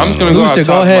yours. I'm just gonna go off Lucid,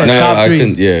 top go of ahead. my No, head. Top I 3.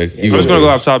 can. Yeah, you I'm just gonna go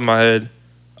off first. top of my head.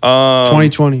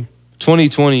 2020.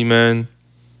 2020, man.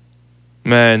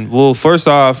 Well, first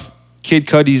off, Kid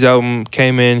Cudi's album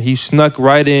came in. He snuck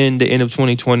right in the end of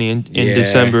 2020 in Yeah,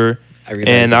 December, I realized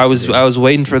and that I was today.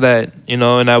 waiting for that, and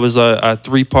that was a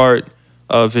 3-part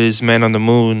of his Man on the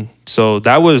Moon. So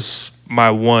that was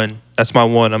my one. That's my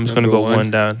one. I'm just gonna Number go one.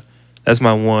 one down. That's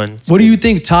my one. What do you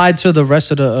think tied to the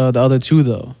rest of the other 2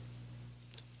 though?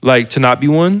 Like to not be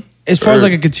one. As far as Or-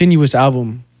 like a continuous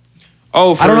album.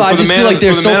 Oh, for, I don't know. for I the just Man feel on- like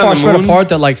they're for the so Man on far the spread Moon? apart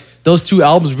that like those 2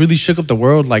 albums really shook up the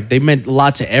world. Like they meant a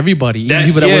lot to everybody, even That,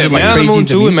 people that yeah, wasn't like Man on crazy the Moon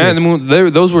into 2 and Man on music. the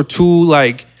Moon. Those were 2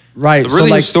 like Right. really so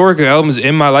like historic albums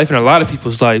in my life and a lot of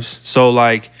people's lives. So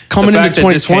like Coming the into fact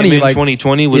that this came 2020, in like-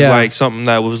 2020 was yeah. like something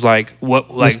that was like what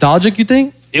like nostalgic, you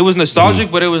think? it was nostalgic,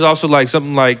 Mm-hmm. but it was also like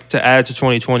something like to add to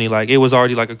 2020. Like it was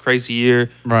already like a crazy year.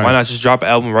 Right. Why not just drop an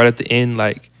album right at the end,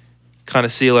 like kind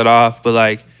of seal it off? But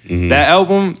like Mm-hmm. that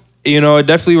album, it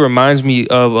definitely reminds me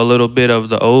of a little bit of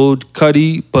the old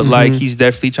Cudi, but like he's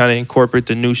definitely trying to incorporate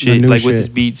the new shit, Mm-hmm. new like with shit. his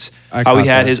beats. I How he caught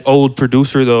had that. his old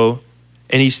producer though,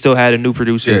 and he still had a new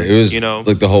producer. Yeah, it was you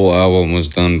like the whole album was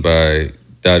done by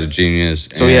Dada Genius.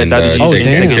 So he had Dr. Oh,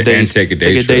 Genius damn. Take a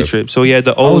day trip. So he had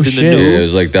the old and the shit. new. Yeah, it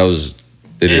was like that was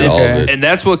they did all of Okay. it. And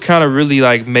that's what kind of really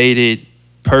like made it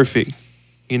perfect,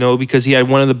 because he had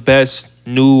one of the best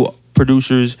new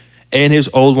producers and his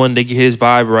old one to get his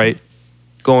vibe right,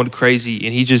 going crazy,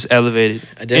 and he just elevated.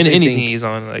 I And definitely anything think he's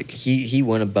on, like He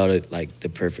went about it like the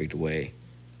perfect way.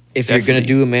 If Definitely. you're gonna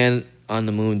do a Man on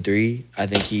the Moon 3, I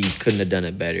think he couldn't have done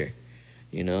it better.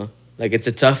 Like it's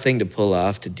a tough thing to pull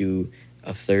off to do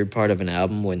a third part of an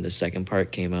album when the second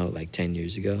part came out like 10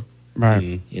 years ago.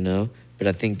 Right. But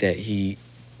I think that he,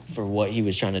 for what he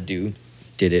was trying to do,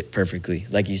 did it perfectly.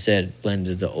 Like you said,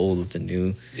 blended the old with the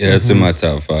new. Yeah, it's in my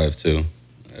top 5 too.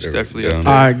 It's definitely Yeah. up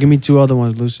All right, give me 2 other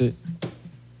ones, Lucid.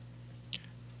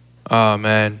 oh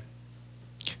man,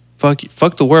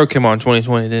 fuck the world came out in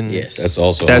 2020, didn't it? Yes. That's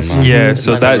also That's on mine. yeah. That's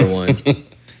So my that number one.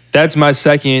 that's my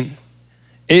second.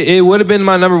 It would have been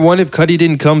my number one if Cudi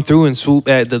didn't come through and swoop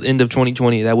at the end of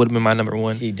 2020. That would have been my number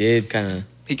one. He did kind of.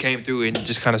 He came through and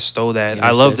just kind of stole that. Yeah,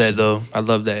 I love that though. I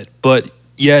love that. But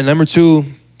yeah, number 2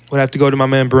 would have to go to my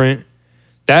man Brent.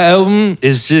 That album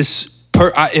is just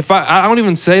I don't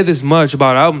even say this much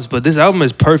about albums, but this album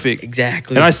is perfect.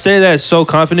 Exactly. And I say that so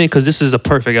confident because this is a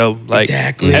perfect album. Like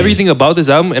Exactly. everything about this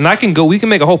album, and we can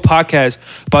make a whole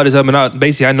podcast about this album. And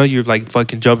basically, I know you're like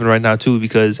fucking jumping right now too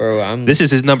because Bro, this is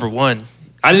his number one.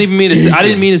 I didn't even mean to. I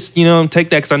didn't mean to. take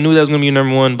that because I knew that was gonna be your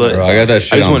number one. But Bro, I got that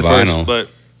shit on vinyl. But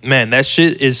man, that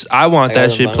shit is. I want I got that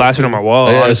it on shit vinyl, plastered too. on my wall.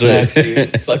 Oh, yeah, honestly. that's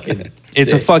Dude, fucking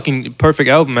It's a sick. fucking perfect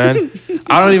album, man.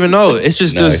 I don't even know. It's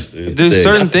just Nice, dude. there's Sick.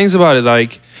 certain things about it,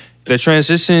 like the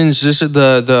transitions, just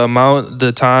the amount,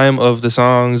 the time of the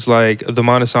songs, like the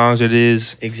amount of songs it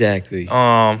is. Exactly.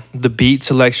 The beat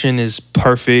selection is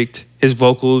perfect. His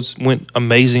vocals went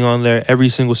amazing on there. Every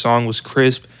single song was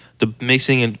crisp. The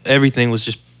mixing and everything was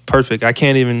just perfect. I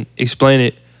can't even explain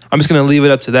it. I'm just gonna leave it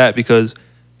up to that because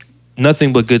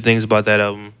nothing but good things about that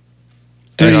album.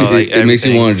 It makes you- Like, it makes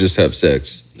you everything. want to just have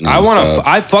sex. I want nonstop. to.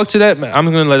 I fucked to that. I'm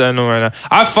gonna let that know right now.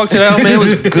 I fucked to that album, man. It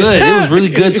was good. It was really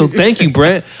good. So thank you,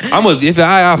 Brent. If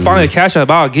I find a cash app,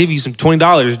 I'll give you some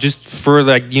 $20 just for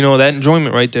like that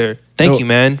enjoyment right there. Thank Yo, you,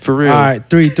 man. For real. All right,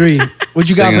 3-3. What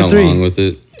you got Singing for 3? along with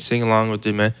it. Sing along with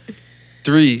it, man.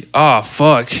 3. Oh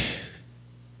fuck.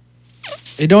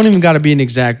 It don't even got to be an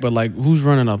exact, but like, who's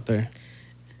running up there?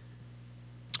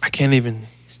 I can't even.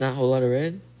 It's not a whole lot of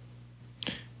red.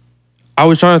 I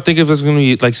was trying to think if it's gonna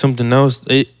be like something else.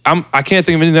 I can't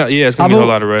think of anything. Yeah, it's gonna be a whole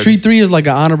lot of red. 3-3 is like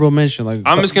an honorable mention. Like,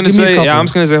 I'm just gonna give me a say, couple. I'm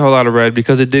just gonna say a whole lot of red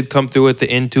because it did come through at the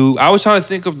end too. I was trying to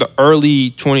think of the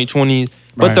early 2020,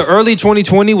 but Right. the early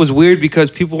 2020 was weird because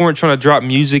people weren't trying to drop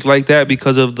music like that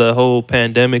because of the whole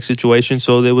pandemic situation.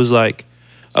 So there was like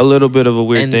a little bit of a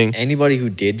weird And thing. anybody who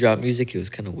did drop music, it was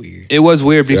kind of weird. It was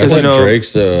weird Dude, I because thought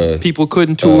Drake's people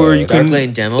couldn't tour. You Dark couldn't.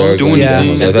 Lane demos. Dark doing Lane Yeah.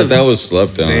 demos. I That's thought a that was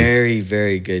slept on. Very,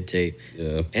 very good tape.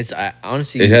 Yeah. It's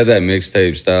honestly, It had that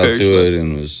mixtape style Very to slow. it,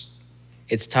 and was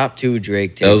it's top 2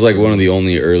 Drake tapes. that was like for one of me. the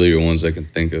only earlier ones I can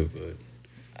think of. But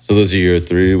so those are your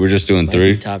 3. We're just doing Might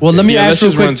 3. be top Well, let 3. me Yeah, let's ask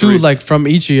real just run quick too. 3. Like from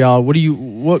each of y'all,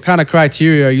 what kind of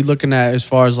criteria are you looking at as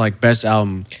far as like best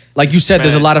album? Like you said,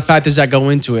 there's a Man. lot of factors that go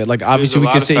into it. Like obviously a we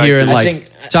lot could of sit here and factors. like I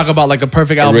think- talk about like a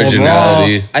perfect album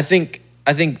Originality. overall.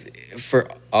 I think for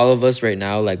all of us right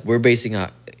now, like we're basing on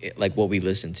like what we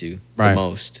listen to Right. the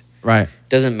most. Right.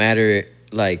 Doesn't matter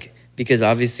like because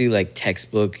obviously like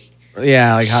textbook,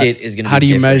 Yeah. Like Shit is gonna how be do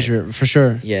you different. measure it for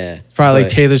sure? yeah. Probably like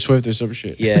but- Taylor Swift or some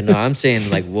shit. Yeah, no, I'm saying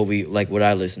like what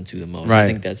I listen to the most. Right. I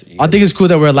think that's what you I think it's cool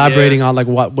that we're elaborating Yeah. on like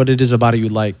what it is about it you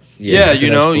like. Yeah, I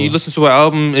think that's cool. you listen to an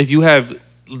album. If you have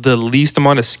the least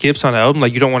amount of skips on the album,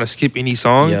 like you don't want to skip any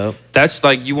song. Yep. That's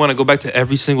like you want to go back to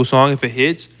every single song if it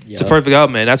hits. It's a Yep. perfect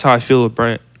album, man. That's how I feel with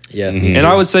Brent. Yeah, Mhm. me And too.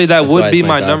 I would say that That's why would it's be my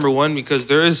my top. number one because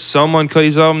there is some on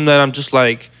Cuddy's album that I'm just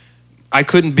like, I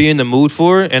couldn't be in the mood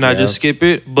for and I just Yeah. skip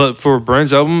it. But for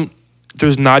Brent's album,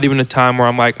 there's not even a time where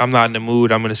I'm like, I'm not in the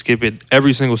mood. I'm gonna skip it.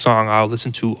 Every single song I'll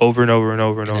listen to over and over and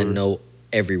over and and I over. know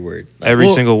every word. Like, Every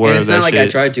Well, single and word it's of that not like shit.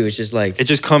 I tried to. It's just like It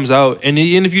just comes out, and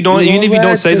even if you don't, We even if you go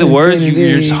don't back say to the words, you're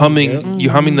infinity. just humming. Yep.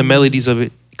 You're humming the melodies of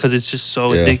it because it's just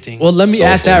so Yeah. addicting. Well, let me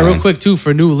Soulful, ask that real man. quick too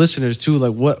for new listeners too.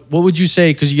 Like, what would you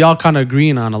say? Because y'all kind of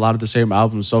agreeing on a lot of the same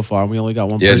albums so far. And we only got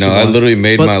one. Yeah, person no, I on. literally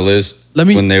made But my list let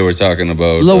me- when they were talking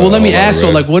about. Well, let me All Out ask. So,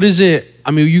 Red. like, what is it?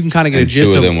 I mean, you can kind of get a And two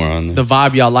gist of of them were on there. the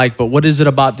vibe y'all like, but what is it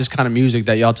about this kind of music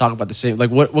that y'all talk about the same?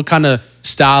 Like, what kind of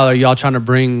style are y'all trying to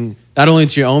bring not only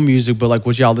into your own music, but like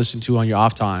what y'all listen to on your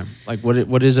off time? Like,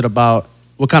 what is it about?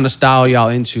 What kind of style y'all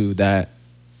into that?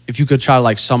 If you could try to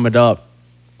like sum it up,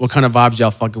 what kind of vibes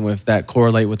y'all fucking with that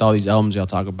correlate with all these albums y'all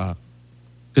talk about?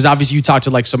 Because obviously you talk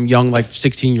to like some young like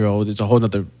 16-year-old, it's a whole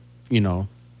nother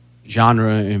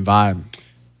genre and vibe.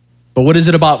 But what is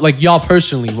it about like y'all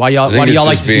personally? Why I y'all think why do it's y'all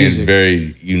like just this being music?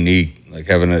 very unique, like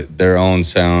having their own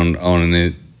sound, owning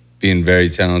it, being very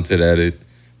talented at it.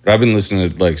 But I've been listening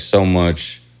to like so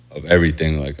much of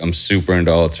everything. Like I'm super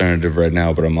into alternative right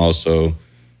now, but I'm also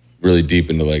really deep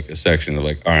into like a section of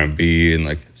like R&B and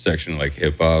like a section of like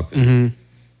hip hop.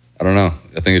 I don't know.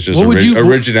 I think it's just What would you-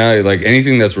 originality. Like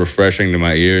anything that's refreshing to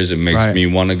my ears, it makes Right. me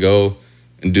want to go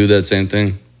and do that same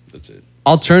thing. That's it.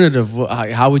 Alternative,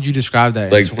 how would you describe that?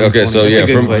 in Like okay, 2020? so That's a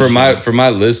yeah, good for my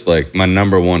list, like my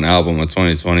number one album of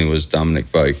 2020 was Dominic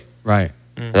Fike. right.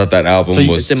 I thought that album So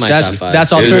you- was It's in my that's top 5.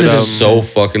 that's it alternative. was so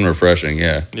fucking refreshing.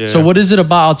 Yeah. Yeah. So what is it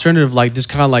about alternative? Like this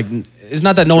kind of like it's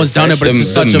not that no one's done it, but it's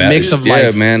just such a mix of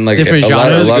like man, like different a lot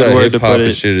genres. of Good word to hip hop put and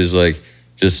it. shit is like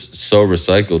just so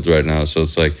recycled right now. So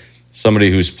it's like somebody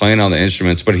who's playing all the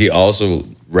instruments, but he also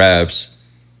raps.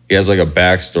 He has like a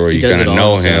backstory. You does kind it of all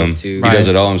know himself, him. too. He Right. does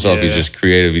it all himself. He's Yeah. just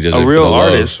creative. He does it a for real the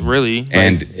love. artist, really.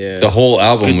 And Yeah. the whole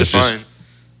album Good was define. just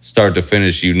start to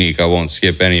finish unique. I won't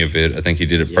skip any of it. I think he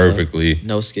did it perfectly.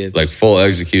 No skips. Like full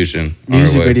execution. on our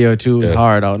Music way. video too was Yeah.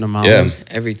 hard out in the mountains.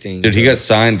 Everything. Dude, he got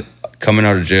signed coming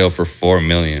out of jail for $4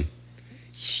 million.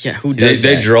 Yeah, who does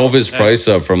They that? drove his price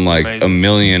up from like amazing. a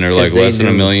million or like they less than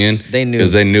a knew. million. They knew.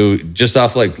 Because they knew just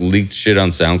off like leaked shit on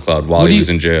SoundCloud while he was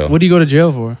in jail. What do you go to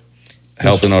jail for?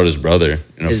 Helping out his brother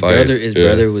in a His fight. brother, his Yeah.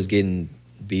 brother was getting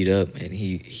beat up, and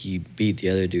he beat the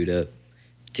other dude up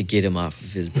to get him off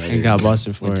of his brother. And got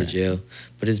busted for Went it. to jail,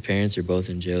 but his parents are both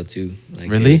in jail too. Like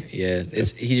Really? yeah.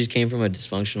 He just came from a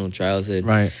dysfunctional childhood,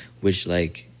 Right. Which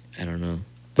like I don't know.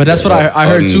 But that's what I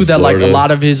heard Out in too. That like a Florida. lot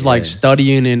of his like Yeah.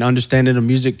 studying and understanding of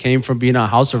music came from being on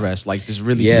house arrest. Like this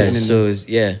really Yeah, sitting in. so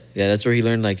yeah. That's where he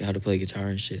learned like how to play guitar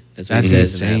and shit. That's what That's he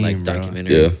says in insane, that like bro.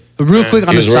 documentary. Yeah. But real quick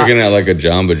on He the was side, working at like a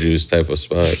Jamba Juice type of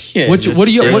spot. Yeah, what just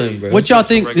do you chilling, bro. what y'all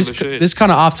think? Regular shit. This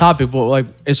kind of off topic, but like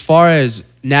as far as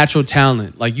natural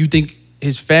talent, like you think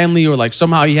his family or like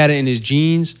somehow he had it in his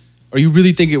genes, or you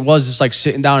really think it was just like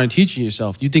sitting down and teaching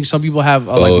yourself? You think some people have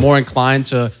like Both. more inclined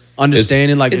to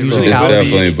understanding like it's musicality? both. It's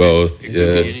definitely both. It could be Yeah.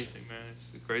 anything, man.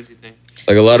 It's a crazy thing.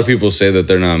 Like a lot of people say that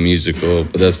they're not musical,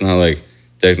 but that's not like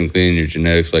technically in your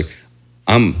genetics. Like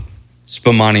I'm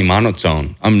spumani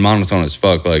monotone. I'm monotone as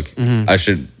fuck. Like I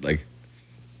should like,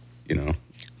 you know,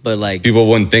 But like people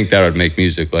wouldn't think that I'd make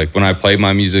music. Like when I play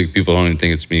my music, people don't even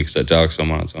think it's me because I talk so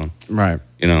monotone. Right.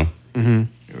 You know, You're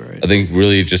right. I think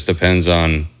really it just depends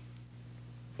on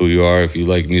who you are. If you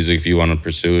like music, if you want to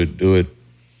pursue it, do it.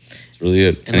 That's really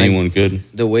it. And, like, Anyone could.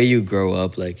 the way you grow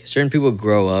up, like certain people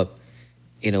grow up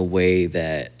in a way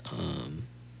that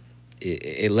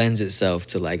it lends itself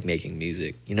to like making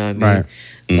music. You know what I mean?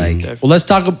 Right. Like Well, let's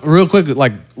talk real quick.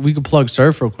 Like we could plug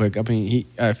Surf real quick. I mean,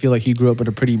 I feel like he grew up in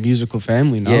a pretty musical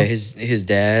family. No. yeah, his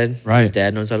dad, Right. his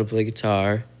dad knows how to play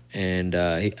guitar, and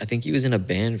I think he was in a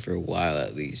band for a while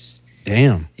at least.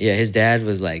 Damn. Yeah, his dad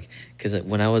was like, because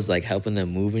when I was like helping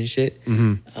them move and shit,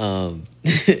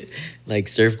 like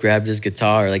Surf grabbed his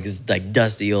guitar, like his like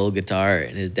dusty old guitar,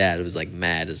 and his dad was like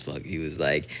mad as fuck. He was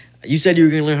like, "You said you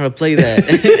were gonna learn how to play that,"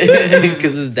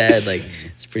 because his dad like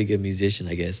is a pretty good musician,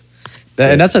 I guess.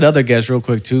 And that's another guest, real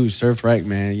quick too. Surf Rec,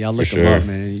 man. Y'all look him sure. up,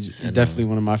 man. He's definitely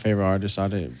one of my favorite artists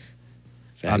out of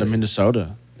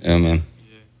Minnesota. Yeah, man.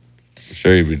 For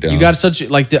sure you'd be down. You got such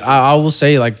like I will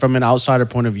say like from an outsider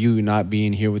point of view, not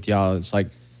being here with y'all, it's like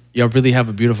y'all really have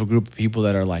a beautiful group of people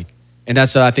that are like, and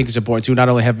that's I think is important too. Not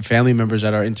only having family members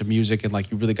that are into music and like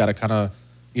you really got to kind of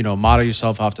model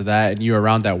yourself after that and you're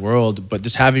around that world, but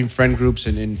just having friend groups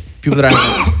and people that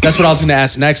are. That's what I was gonna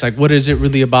ask next. Like, what is it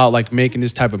really about like making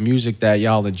this type of music that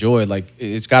y'all enjoy? Like,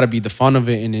 it's got to be the fun of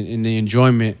it and the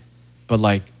enjoyment, but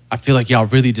like I feel like y'all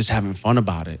really just having fun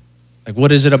about it. Like,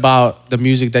 what is it about the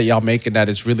music that y'all making that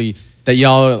it's really that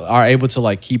y'all are able to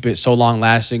like keep it so long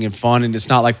lasting and fun, and it's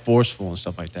not like forceful and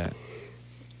stuff like that?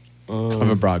 Kind of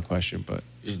a broad question, but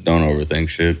Just don't overthink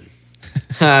shit.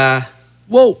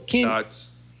 whoa, King. Dots.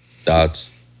 Dots.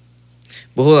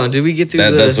 But hold on, did we get through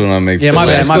the? That's when I make Yeah, the my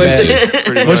bad, last my question. bad.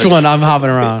 Pretty Which much. one? I'm hopping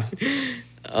around.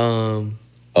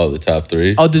 Oh, the top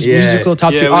three. Oh, this Yeah. musical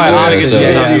top Yeah, two. we All right, gotta Oscar. get so- to Yeah,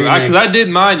 the top yeah. three. Because I did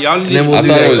mine. Y'all need then to we'll I do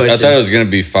thought that it was. I question. thought it was gonna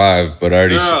be 5, but I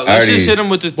already. No, I let's already. just hit them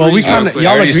with the three. Well, we real kinda- quick.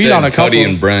 y'all I already agreed said on a Cuddy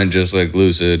couple. and Brent, just like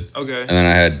Lucid. Okay. And then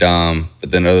I had Dom,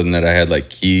 but then other than that, I had like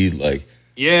Key, like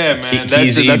Yeah, man.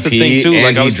 Key's That's the EP, thing too. and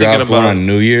Like I he was thinking dropped one about. on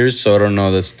New Year's, so I don't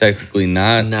know. That's technically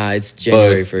not. Nah, it's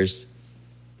January 1st.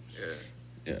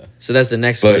 Yeah. So that's the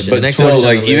next But question. The but next still, question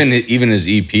on like the list- even his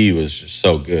EP was just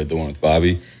so good. The one with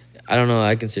Bobby, I don't know.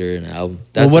 I consider it an album. Well,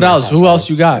 That's what in my else? top Who five. else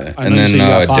you got? I and know you then said you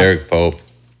got 5. Derek Pope,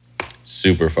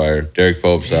 super fire. Derek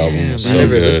Pope's album Damn, was I so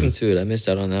never good. listened to it. I missed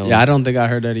out on that one. Yeah, I don't think I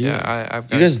heard that either. Yeah, I've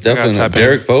got. You guys I gotta definitely know tap in.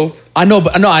 Derek Pope. I know,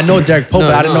 but I know Derek Pope,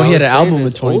 but I didn't know he had an was album playing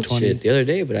in this old 2020. shit the other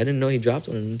day, but I didn't know he dropped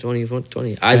one in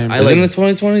 2020. Same. I Wasn't like. it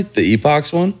 2020? The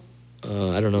Epochs one?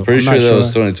 I don't know. Pretty I'm sure not that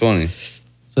was sure. 2020.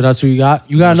 So that's who you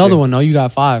got. You got another one, though. You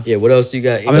got 5. Yeah. What else you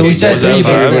got? I mean, we said Was three,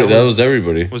 that but five? That was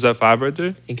everybody. Was that 5 right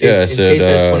there? In case, Yeah, I in said case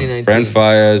that's 2019. Brent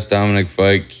Fayez, Dominic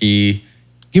Fike, Key,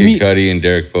 Give Kid me- Cudi, and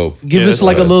Derek Pope. Give Yeah, us that's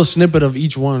like a right. little snippet of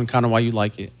each one, kind of why you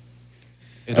like it.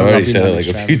 It I don't already gotta be said it nothing like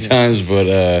a few extravagant. times,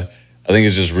 but I think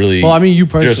it's just really Well, I mean, you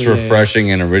personally, just yeah, yeah.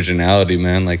 refreshing and originality,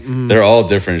 man. Like they're all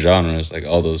different genres, like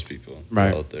all those people. They're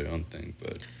Right. all their own thing,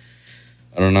 but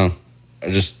I don't know.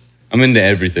 I'm into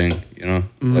everything, you know,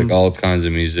 like all kinds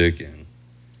of music, and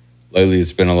lately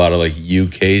it's been a lot of like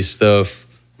UK stuff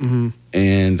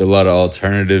and a lot of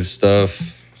alternative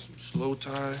stuff. Some slow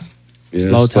tie. Yeah,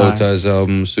 Slow Slow Tie. Tie's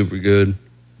album, super good.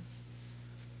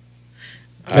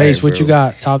 Face, what bro. you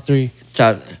got? Top 3.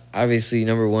 Top, obviously,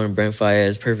 number 1, Brent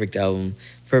Fayez, perfect album,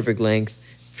 perfect length,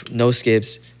 no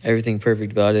skips, everything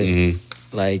perfect about it.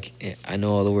 Like I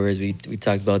know all the words. We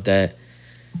talked about that.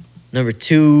 Number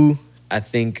 2, I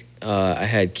think I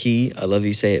had Key. I love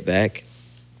you. Say it back.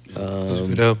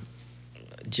 Good up.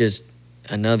 Just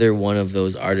another one of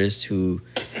those artists who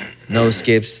no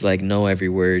skips, like know every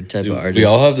word type Dude, of artist. we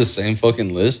all have the same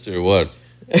fucking list or what?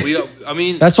 I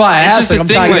mean, That's why I it's asked, just like, the I'm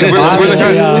thing, trying to like, get we're the the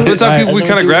vibe. Yeah. type of people Right.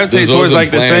 kind of gravitate This towards wasn't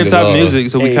like the same planned type at of all. music,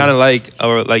 so we Hey. kind of like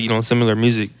or like similar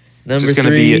music. Number It's just gonna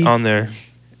 3, be on there.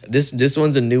 This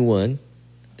one's a new one.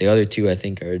 The other 2 I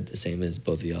think are the same as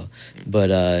both of y'all.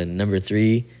 But number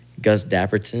 3, Gus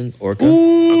Dapperton, Orca.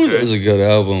 Ooh, Okay. that was a good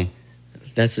album.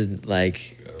 That's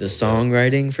like the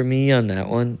songwriting for me on that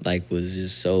one like was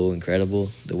just so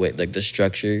incredible. The way like the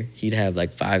structure, he'd have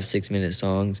like 5-6 minute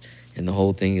songs, and the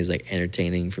whole thing is like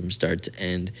entertaining from start to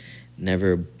end.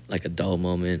 Never like a dull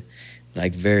moment.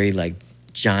 Like very like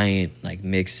giant like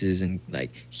mixes and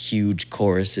like huge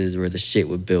choruses where the shit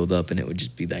would build up and it would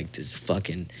just be like this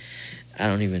fucking, I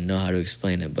don't even know how to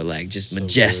explain it, but like just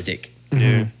majestic.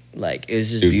 Yeah. Like it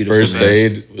was just Dude, beautiful. First man.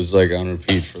 Aid was like on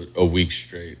repeat for a week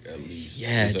straight at least.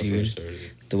 Yeah, since I dude. first started.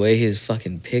 The way his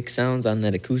fucking pick sounds on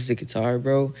that acoustic guitar,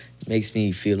 bro, makes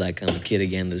me feel like I'm a kid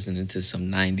again listening to some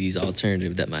 90s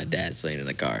alternative that my dad's playing in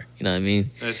the car. You know what I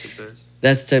mean? That's the best.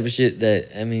 That's the type of shit that,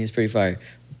 I mean, it's pretty fire.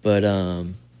 But,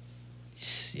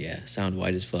 yeah, sound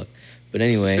white as fuck. But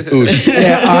anyway, Ooh,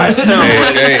 Yeah, all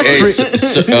right.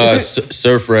 hey,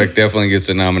 Surf Wreck definitely gets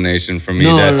a nomination from me.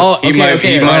 No, that no. Oh, okay,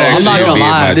 okay. he Bro, might I'm actually not gonna be in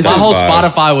lie. my My top whole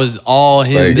 5. Spotify was all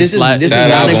him. Like, this is la- this is that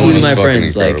not album including was my fucking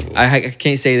friends. Like incredible. I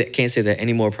can't say that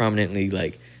any more prominently.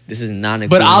 Like this is not including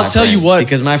But I'll my tell you friends, what-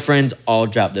 because my friends all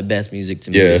dropped the best music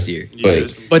to me Yeah, this year.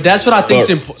 but But that's what I think's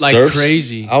but like Surf's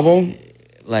crazy. album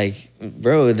Like,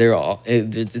 bro, they're all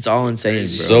it's all insane, bro.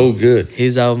 so good.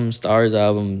 His album, Star's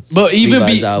album, But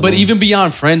Levi's album. but even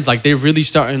beyond friends, like they're really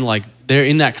starting like they're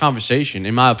in that conversation,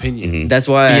 in my opinion. Mm-hmm. that's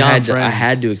why I Beyond had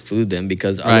Friends. to exclude them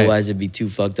because Right. otherwise it'd be too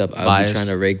fucked up. I'd Biased. be trying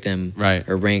to rate them Right.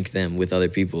 or rank them with other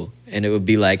people, and it would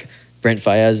be like Brent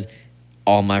Fayez,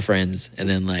 all my friends, and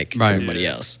then like Right. everybody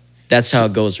else. That's how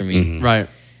it goes for me. Mm-hmm. Right.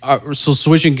 So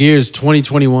switching gears,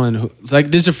 2021.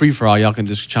 Like this is a free for all. Y'all can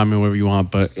just chime in wherever you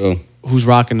want. But Go. who's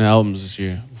rocking the albums this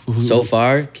year? So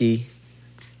far, Key.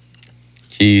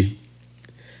 Key.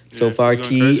 So Yeah, far, he's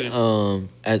Key. going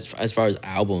As far as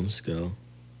albums go,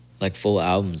 like full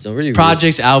albums, nobody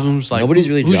projects, albums, like Nobody's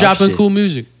really who's dropped dropping shit. cool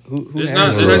music. Who There's has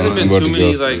not. it? There hasn't been I'm about too to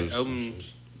many go like through.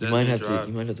 albums. You that might have have been to. dropped.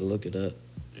 You might have to look it up.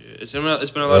 It's been a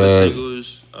lot of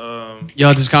singles.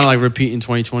 Y'all just kind of like repeating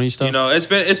 2020 stuff. You know, it's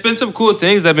been some cool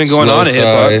things that have been going Slow on in hip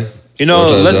Tie. hop. You know,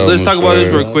 Slow Tie's let's album talk was about this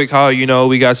fire. real quick. How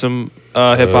we got some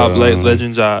hip hop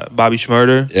legends. Bobby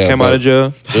Shmurda Yeah, came out of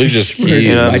jail. Really just Key.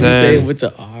 You know what I'm Why'd you say saying? it with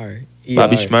the R?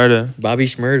 Bobby ER. Shmurda. Bobby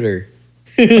Schmurder.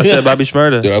 I said Bobby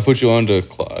Shmurda. Did I put you on to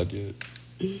Claude yet?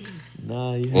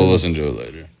 Nah, you We'll listen to it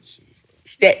later.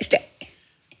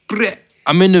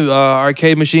 I'm into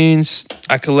arcade machines.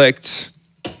 I'm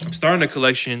starting a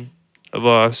collection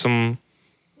of some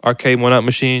arcade one-up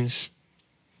machines.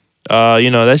 That's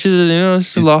just it's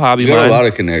just a little hobby You of got mine. a lot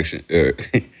of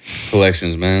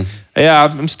collections, man. Yeah,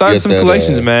 I'm starting Get some that,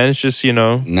 collections, man. It's just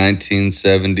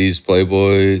 1970s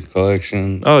Playboy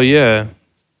collection. Oh yeah,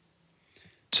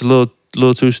 it's a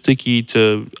little too sticky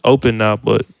to open now,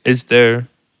 but it's there.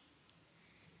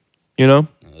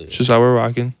 It's just how we're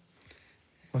rocking.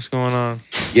 What's going on?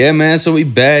 Yeah, man. So we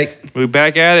back. We're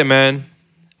back at it, man.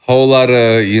 Whole lot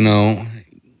of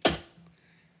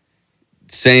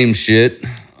same shit.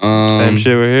 Same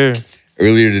shit. We're here.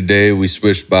 Earlier today, we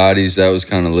switched bodies. That was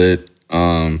kind of lit.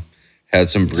 Had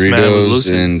some This man was burritos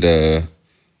lucid. and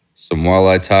some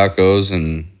walleye tacos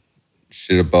and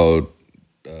shit about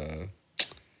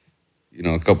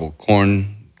a couple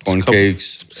corn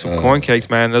cakes. Some corn cakes,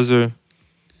 man. Those are.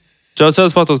 Joe, tell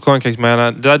us about those corn cakes,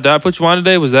 man. Did I put you on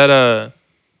today? Was that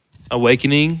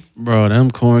awakening? Bro, them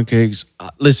corn cakes.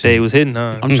 Listen, Say it was hitting,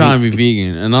 huh? I'm trying to be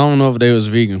vegan, and I don't know if they was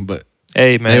vegan, but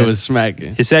Hey, man. they was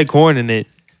smacking. It said corn in it.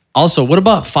 Also, what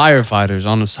about firefighters?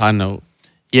 On a side note,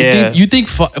 Yeah. you think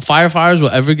firefighters will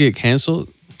ever get canceled?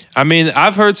 I mean,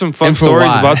 I've heard some fun And for stories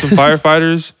why? about some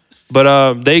firefighters,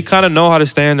 but they kind of know how to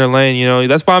stay in their lane.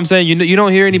 That's why I'm saying you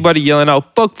don't hear anybody yelling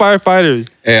out "fuck firefighters."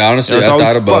 Hey, honestly, It's I always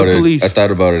thought about fuck it. police. I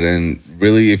thought about it, and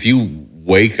really, if you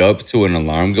wake up to an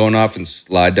alarm going off and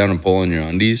slide down and pull in your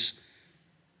undies,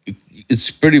 it's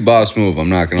a pretty boss move. I'm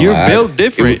not gonna You're lie. built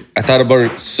different. I thought about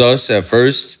it sus at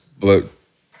first, but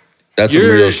that's some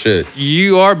real shit.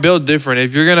 You are built different.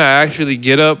 If you're gonna actually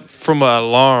get up from an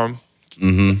alarm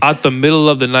out the middle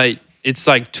of the night, it's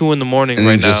like 2 a.m. And right then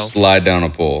now, just slide down a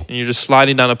pole and you're just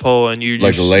sliding down a pole, and you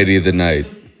like just, a lady of the night.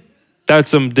 That's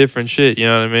some different shit. You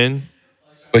know what I mean?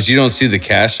 But you don't see the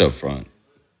cash up front.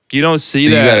 You don't see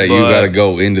So that. you gotta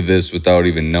go into this without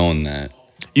even knowing that.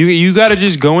 You gotta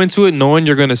just go into it knowing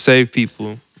you're gonna save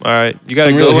people. All right, you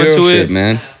gotta Some real go hero into shit, it,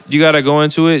 man. You gotta go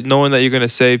into it knowing that you're gonna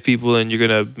save people and you're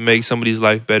gonna make somebody's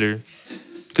life better.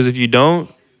 Because if you don't,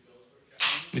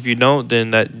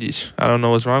 then that I don't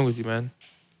know what's wrong with you, man.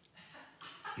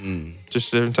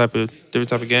 Just a different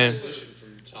type of game.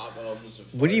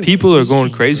 What are you? People are going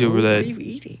eating, crazy bro? over that. What are you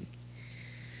eating?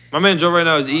 My man Joe right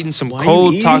now is eating some Why are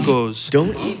cold you eating? tacos.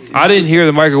 Don't eat. I didn't hear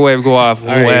the microwave go off All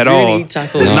right, at if you're all. gonna eat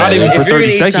tacos, Not even if for you're 30 gonna eat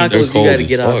seconds. Tacos, They're you cold gotta as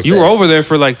get fuck. off. You were over there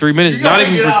for like 3 minutes, not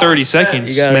even for 30 You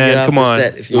seconds, gotta man. get off Come the on.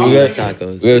 set if you We eat got-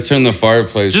 tacos. We gotta turn the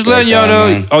fireplace. Just back letting y'all on, know.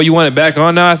 man. Oh, you want it back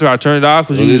on now after I turned it off?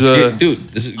 Because Well, you was, dude,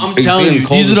 this is, I'm it's telling getting you,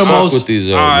 cold these are as the fuck most with these,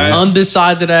 Alright. man.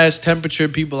 Undecided ass temperature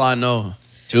people I know.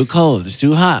 Too cold. It's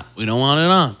too hot. We don't want it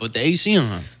on. Put the AC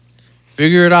on.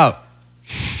 Figure it out.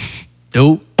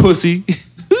 Dope. pussy.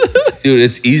 Dude,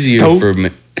 it's easier Dope. for me.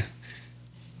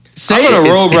 Say I'm in a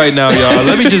it. robe right now, y'all.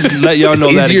 Let me just let y'all It's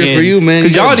know that easier again. for you, man.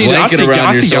 Because You y'all got a need. I blanket think around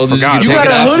I your think y'all shoulders. forgot. You Take got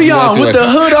it a off if hoodie you want on to, with like-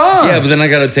 the hood on. Yeah, but then I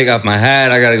gotta take off my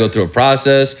hat. I gotta go through a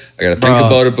process. I gotta think Bro.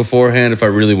 about it beforehand if I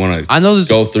really want to. I know this.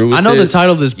 Go through. With I know it. the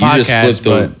title of this You just podcast, flip the-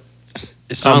 but it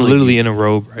I'm sounds literally like in a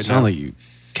robe right you, now. sound like you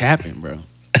capping, bro.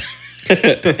 I'm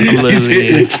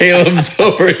literally. Caleb's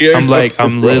over here. I'm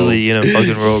Bro. literally in a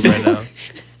fucking robe right now.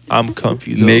 I'm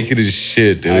comfy though. naked as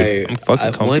shit, dude. I'm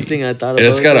fucking comfy. One thing I thought about. And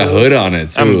it's got a though, hood on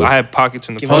it too. I have pockets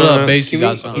in the Hold front. up, bass. Can You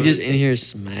got we, something. he just in here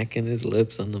smacking his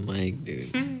lips on the mic,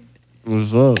 dude.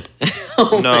 What's up?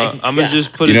 No, I'm gonna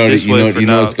just put You know, it this way for you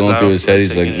now. know what's going 'cause I through don't his feel head.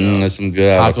 He's like, taking it out. that's some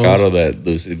good Tacos? avocado that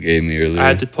Lucid gave me earlier. I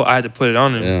had to put it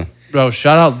on him. Yeah. Bro,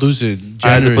 shout out Lucid. Generous. I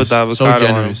had to put the so avocado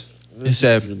on generous. He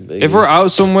said, If we're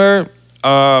out somewhere,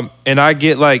 and I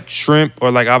get like shrimp or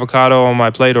like avocado on my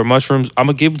plate or mushrooms, I'm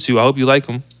gonna give it to you. I hope you like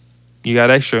them. You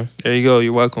got extra. There you go.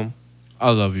 You're welcome.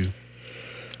 I love you.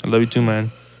 I love you too,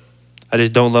 man. I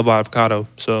just don't love avocado.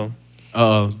 So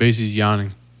Basie's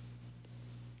yawning.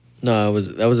 No,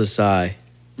 that was a sigh.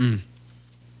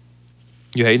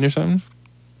 you hating or something?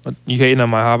 What, you hating on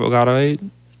my avocado hate?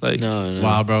 Like No.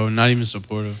 Wow, bro. Not even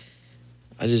supportive.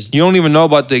 I just. you don't even know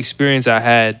about the experience I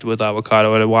had with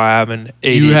avocado and why I haven't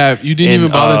ate it You didn't in,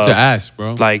 even bother to ask,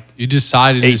 bro. like you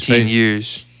decided in his 18 face.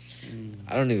 years.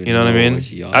 I don't even. You know what I mean?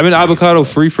 y'all I've been talking avocado about.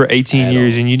 free for 18 At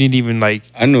years all. and you didn't even like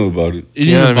I knew about it. You didn't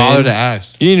You know even what I bother mean? to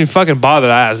ask. you didn't even fucking bother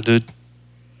to ask, dude.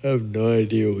 I have no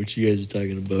idea what you guys are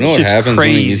talking about. You know what Shit's happens when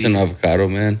he eats crazy. an avocado,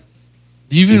 man?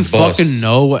 Do you even He busts. fucking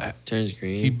know what Turns he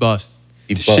green. bust?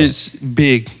 He This busts. shit's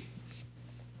big,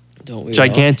 Don't we? all?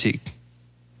 gigantic,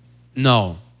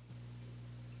 No.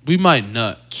 We might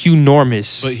nut,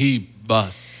 enormous. but he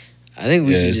busts. I think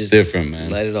we Yeah, should it's just different, man.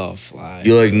 let it all fly.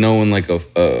 You like knowing like a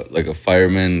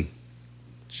fireman.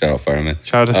 Shout out fireman.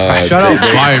 Shout out to fire- Shout out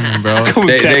fireman, bro.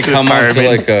 They come up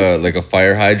to like a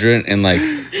fire hydrant and like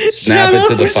snap it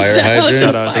to the fire Shout out hydrant.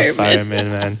 Shout out to Fireman. fireman,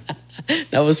 man.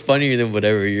 That was funnier than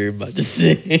whatever you're about to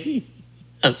say.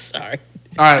 I'm sorry.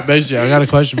 All right, basically, I got a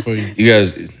question for you. You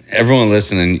guys, everyone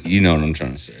listening, you know what I'm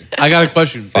trying to say. I got a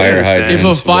question. Fire understand. hydrants,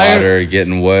 If a fire- water,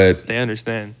 getting wet. They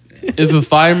understand. If a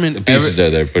fireman The pieces ever,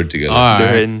 are there, put it together. all They're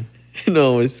right, hidden.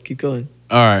 No, just keep going.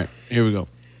 all right, here we go.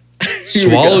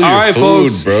 Swallow your All right, food,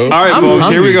 folks. bro. All right, I'm folks. Here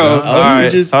hungry, we go. bro. All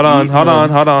right.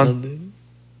 Hold on.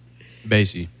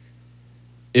 Basically,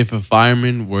 if a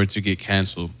fireman were to get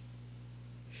canceled,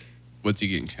 what's he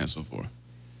getting canceled for?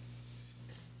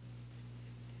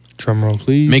 Drum roll,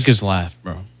 please. Make us laugh,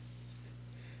 bro.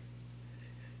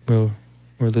 Bro,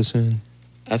 we're listening.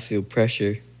 I feel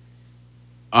pressure.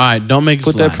 All right, don't make us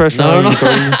Put that laugh. pressure No, on no. you,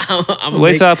 shorty. I'm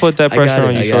Wait till I put that I got pressure it,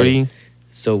 on I you, got shorty. it.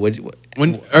 So what?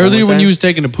 When one earlier more when you time? was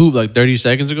taking a poop like 30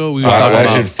 seconds ago, we was Why talking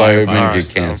about should firemen Alright,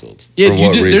 get canceled? Yeah, For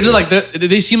what they're reason? just like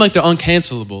they seem like they're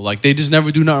uncancelable. Like they just never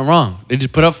do nothing wrong. They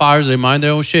just put up fires. They mind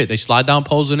their own shit. They slide down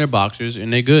poles in their boxers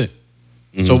and they good.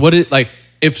 So what it like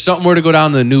if something were to go down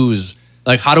in the news,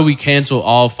 like how do we cancel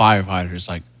all firefighters?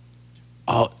 Like,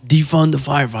 oh, defund the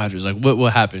firefighters. Like what will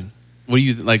happen? What do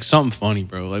you like something funny,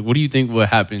 bro? Like what do you think would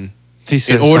happen He in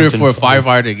said order something for a funny.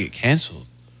 firefighter to get canceled?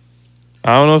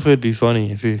 I don't know if it'd be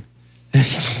funny if you.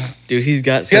 Dude, he's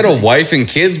got. He's got a wife and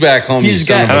kids back home. He's you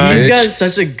son got. of a He's bitch. got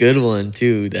such a good one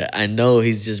too that I know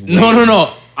he's just.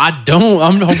 No. I don't.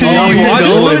 I'm no. He No,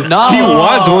 wants one. no. He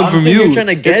wants one I'm from sitting here you. trying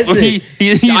to guess It's- it.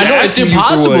 he's I know it's asking you for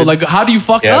impossible. one. Like, how do you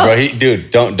fuck Yeah, up? bro.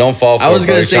 Dude, don't fall for. I was it,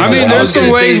 gonna bro. say I mean, something. I there's was some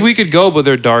gonna ways say- we could go, but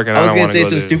they're dark, and I I, was don't gonna want to say go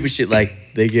some there. stupid shit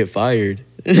like they get fired.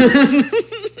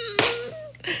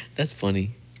 That's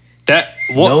funny. That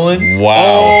What? No one.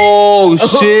 Wow. Oh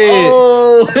shit!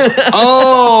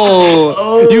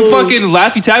 Oh, you fucking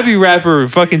Laffy Taffy rapper,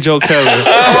 fucking Joe Keller.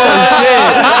 Oh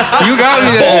shit! You got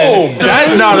me there.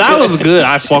 That was good.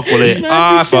 I fuck with it.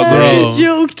 I fuck with it.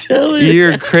 Joke telling.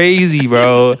 You're crazy,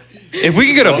 bro. If we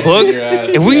can get a book,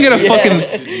 if we can get a fucking,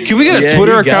 can we get a Yeah,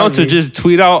 Twitter you got account to me. just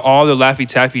tweet out all the Laffy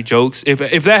Taffy jokes? If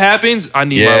that happens, I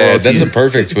need my Yeah, royalties. that's a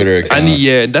perfect Twitter account. I need,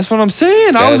 yeah, that's what I'm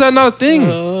saying. How is That's- that not a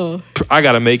thing? I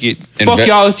gotta make it. Fuck Inve-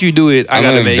 y'all if you do it. I I'm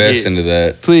gotta gonna make invest it. into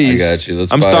that. Please. I got you.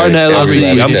 Let's I'm buy starting an every LLC.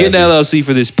 Laffy I'm getting an Taffy. LLC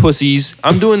for this pussies.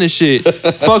 I'm doing this shit.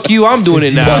 Fuck you. I'm doing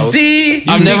it now. See,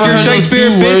 You I've think never you're heard those Shakespeare,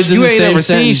 two bitch? words in You the ain't same never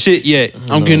seen sentence. shit yet.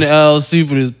 I'm getting an LLC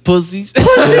for this pussies.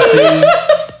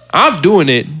 I'm doing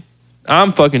it.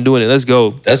 I'm fucking doing it. Let's go,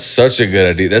 That's such a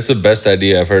good idea. That's the best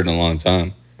idea I've heard in a long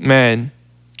time. man.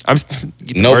 Get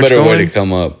the No merch better way going. to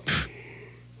come up.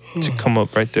 To come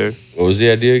up right there. What was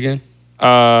the idea again?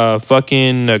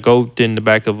 Fucking a goat in the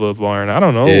back of a barn. I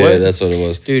don't know yeah, what. that's what it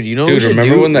was. dude, you know what we Dude, should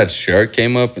remember do? when that shark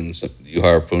came up and you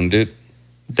harpooned it?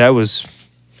 That was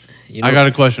You know, I got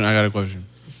a question.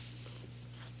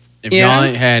 If Yeah. y'all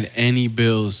ain't had any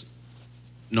bills,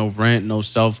 no rent, no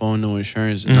cell phone, no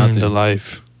insurance, nothing, the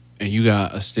life. and you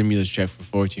got a stimulus check for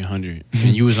 $1,400,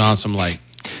 and you was on some like,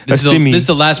 A this stimmy. is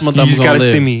the last month You I'm just gonna got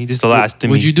a live. stimmy. Just the last stimmy.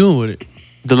 What you doing with it?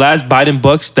 The last Biden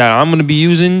bucks that I'm gonna be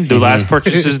using, the last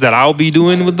purchases that I'll be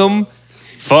doing with them.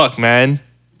 Fuck, man.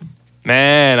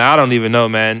 Man, I don't even know,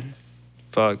 man.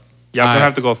 Fuck. Y'all Alright. gonna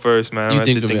have to go first, man. I'm You gonna have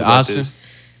think to of it, about Austin?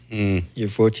 this. you're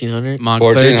 1,400.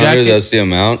 Montclair 1400, jacket. that's the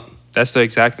amount. That's the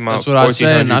exact amount. That's what I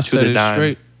said, and I 1400 to said the it dime,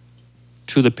 straight.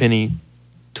 to the penny,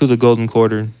 to the golden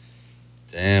quarter,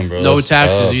 Damn, bro. No that's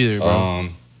taxes tough. either, bro.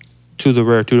 to the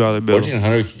rare $2 bill.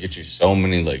 1400 could get you so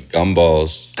many like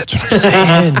gumballs. That's what I'm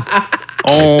saying.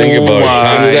 Oh Think about it.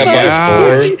 Times that by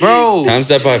gosh, four. bro. Times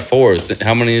that by four.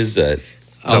 How many is that?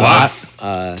 It's a lot.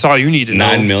 That's all you need to know.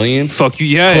 9 million? Fuck you,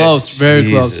 yeah. Close, very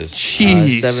close. Jesus.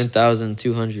 Jeez,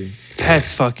 7,200.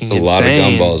 that's fucking It's a insane. lot of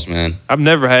gumballs, man. I've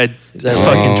never had that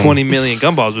fucking wrong? 20 million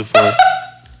gumballs before.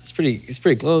 It's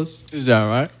pretty close. Is that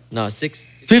right? No,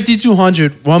 6.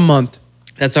 5,200 1 month.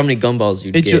 That's how many gumballs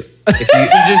you'd It's get. You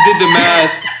just did the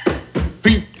math.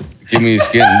 Give me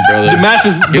skin, brother. The math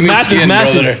is math.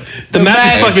 The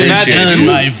math is fucking math.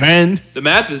 my friend. The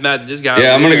math is math. This guy.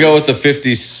 Yeah, I'm gonna go with the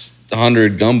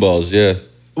 100 gumballs. Yeah.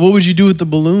 What would you do with the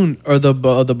balloon or the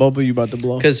bubble you about to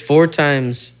blow? Because 4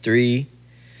 times 3.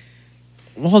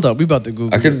 Well, hold up, we about to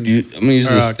Google. I'm gonna use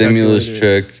the stimulus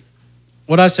calculator. check.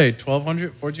 What'd I say?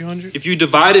 1,200, 1,400? If you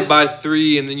divide it by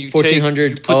 3 and then you 1,400.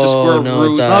 you put the square no, root.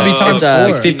 it's, No, it'd be times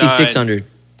it's, four. 5,600.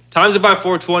 Times it by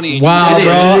 420. and Wow, you-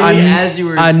 bro! As you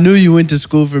were- I knew you went to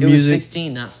school for It was music.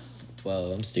 16, not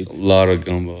 12. I'm A stupid. lot of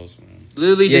gumballs, man.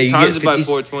 Literally Yeah, just you times get it by 50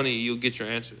 420. You'll get your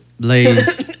answer.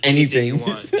 Blaze. Anything you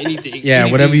want. Anything. Yeah,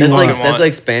 anything whatever you That's want. like that's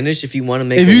like Spanish. If you want to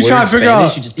make If a you word try to figure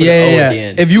Spanish, out, you just put an O at the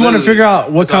end. If you want to Literally. figure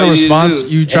out what That's kind all of you need to response do.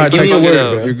 you try to Give me text a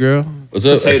word, bro. your girl, What's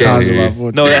up? I Potato. can't times hear about you.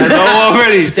 4. No, it has no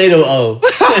already. Potato O.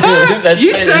 That's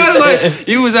You Spanish. sound like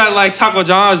you was at like Taco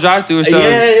John's drive-thru or something.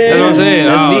 Yeah, That's what I'm saying.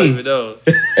 that's I don't me. even know.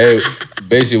 Hey,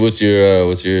 basically,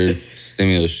 what's your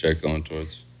stimulus check going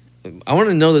towards? I want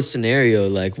to know the scenario.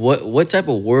 Like, what type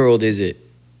of world is it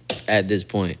at this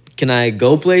point? Can I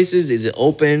go places? Is it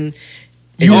open?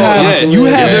 You have yeah. you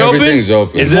Is have it open? Everything's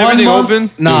open. Is one everything month-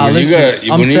 open? Nah, When listen. you got, I'm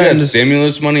when you got setting this.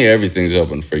 stimulus money, everything's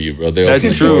open for you, bro. They open That's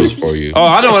the true. doors for you. Oh,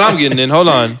 I know what I'm getting in. Hold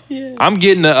on. I'm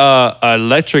getting a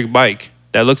electric bike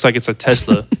that looks like it's a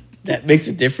Tesla. That makes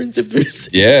a difference if there's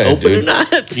if Yeah, it's open dude. or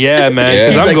not. Yeah, man. Yeah.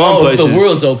 Because He's I'm like, going oh, places. if the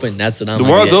world's open, that's what I'm. The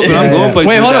gonna world's get. open. I'm going places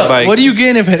Wait, with hold that up. bike. What are you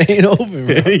getting if it ain't open,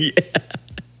 bro? Wait,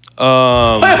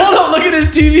 hold up. Look at his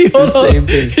TV. Hold The up. same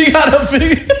thing. He got a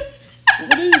big.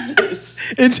 What is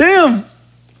this? It's him.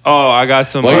 Oh, I got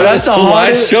some. Why you got a that's the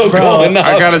hardest- slideshow bro, going on?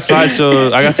 I got a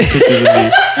slideshow. I got some pictures of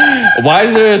me. Why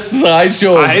is there a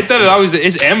slideshow? I hate that it always.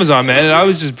 It's Amazon, man. It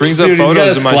always just brings up Dude, he's got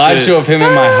photos a of my slideshow shit. of him in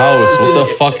my house. What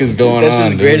the fuck is going That's on,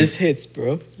 his dude? greatest hits,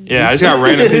 bro. Yeah, I just got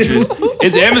random pictures.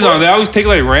 It's Amazon. They always take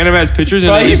like random ass pictures and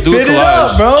Bro, they he just do a fit it collage.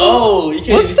 up, bro. Oh, you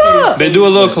can't What's up? They do a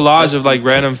little collage of like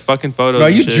random fucking photos. Bro,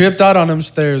 and you shit. dripped out on them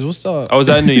stairs. What's up? Oh, was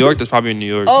that in New York? That's probably in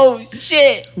New York. Oh,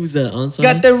 shit. Who's that on song?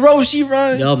 Got the Roshi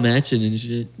runs. Y'all matching and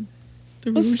shit.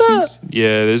 What's up?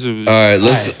 Yeah, there's a. All right,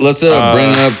 let's bring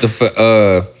up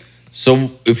the.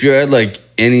 So if you're at like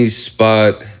any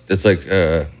spot that's like,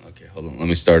 okay, hold on, let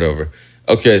me start over.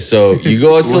 Okay, so you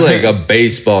go out to like a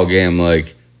baseball game,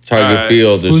 like Target Alright.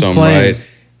 Field or Who's something, playing? right?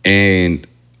 And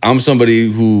I'm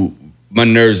somebody who my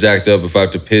nerves act up if I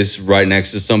have to piss right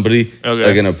next to somebody, Okay.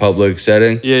 like in a public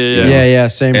setting. Yeah, yeah, yeah. Yeah, yeah,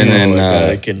 same And here. then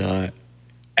I cannot.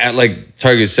 at like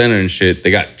Target Center and shit,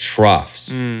 they got troughs.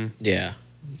 Yeah.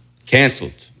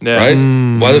 canceled, Yeah. right?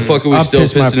 Why the fuck are we I'll still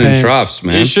piss my pissing in pants. troughs,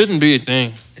 man? It shouldn't be a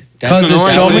thing. Because there's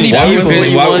so annoying. many Why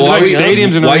people. are It's like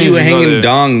stadiums and why you arenas and all hanging that.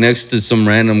 dong next to some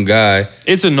random guy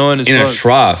It's annoying as in a fuck.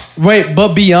 trough? Wait, but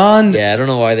beyond. Yeah, I don't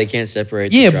know why they can't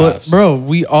separate. Yeah, the but troughs. bro,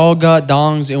 we all got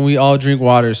dongs and we all drink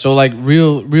water. So like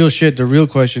real shit. The real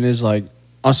question is like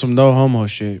on some no homo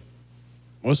shit.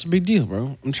 What's the big deal,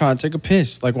 bro? I'm trying to take a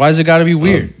piss. Like, why does it got to be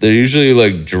weird? They're usually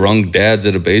like drunk dads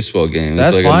at a baseball game.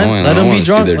 That's it's like fine. annoying. Let I don't them be wanna see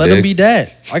drunk. their Let them dick. be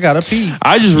dads. I gotta pee.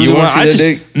 I just really You wanna want. see I that just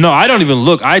dick? no. I don't even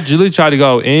look. I literally try to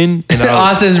go in and out.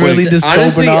 Austin's really quick.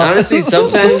 discovering out. honestly, What the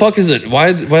sometimes fuck is it?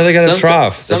 Why they got a Sometimes-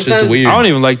 trough? That shit's sometimes- weird. I don't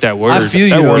even like that word. I feel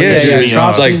that you, word though. yeah, pisses yeah, me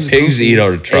trough off. like seems pigs goofy. eat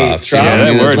out of troughs. trough, you know what I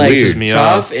that mean? word That's pisses weird. me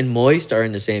trough and moist are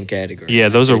in the same category. Yeah,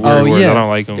 those are weird Oh, words. yeah. I don't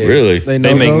like them. Really? They They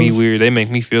know make me those? weird. They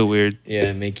make me feel weird.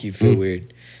 Yeah, make you feel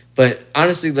weird. But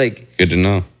honestly, like, Good to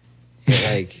know.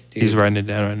 dude, He's writing it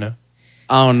down right now.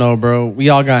 I don't know, bro. We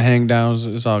all got hang downs.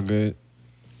 It's all good.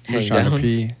 I'm just trying to hang-downs.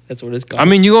 pee. That's what it's called. I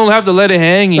mean, you're gonna have to let it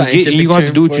hang and get, and Scientific you're gonna have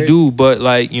to term do what for you it. do. But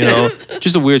like, you know,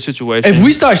 just a weird situation. If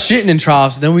we start shitting in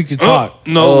troughs, then we can talk.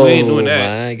 no, we ain't doing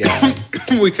that. my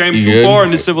god, We came You too good? far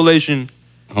in this civilization.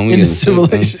 Homie In the getting sick, man.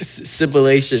 civilization.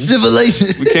 civilization.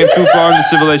 Civilization. We came too far in this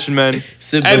civilization, man.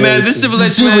 Hey man, this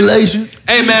civilization, man. Civilization.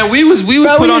 Hey man, we was Bro,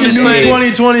 put we on in this the new planet.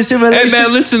 2020 civilization. Hey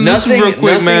man, listen real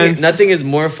quick, man. Nothing is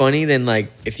more funny than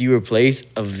like if you replace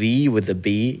a V with a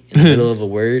B in the middle of a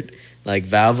word, like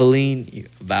Valvoline.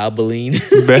 Valvoline.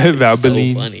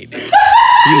 So funny, dude.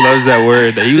 He loves that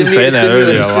word. He was saying that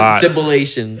earlier a lot.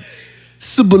 Simulation.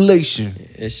 Civilization.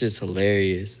 It's just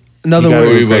hilarious. Another You gotta What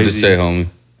were word. you about to Crazy. say, homie?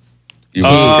 You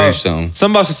want to preach something?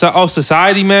 Something about society. Oh,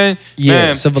 society, man. Yeah,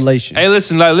 man. civilization. Hey,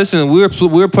 listen. We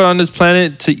were put on this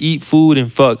planet to eat food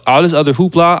and fuck. All this other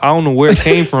hoopla, I don't know where it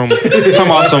came from. Talking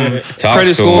about some credit to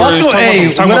him. scores. Welcome-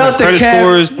 hey, Talking without about the credit cap-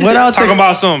 scores. without Talking the-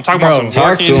 about some. Talking Bro, about some.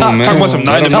 talk to working, him, man. Talking about some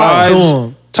 9 to Talk to 5s.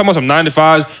 him. Talking about some 9 to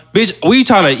 5s. Bitch, we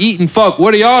trying to eat and fuck.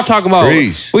 What are y'all talking about?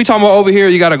 Preach. We talking about over here,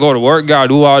 you gotta go to work, gotta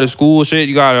do all this school shit,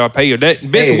 you gotta pay your debt.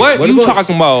 Bitch, Hey, what what you about-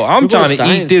 talking about? I'm what about trying to eat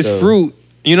science, this though? fruit.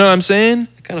 You know what I'm saying?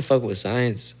 I kind of fuck with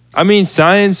science. I mean,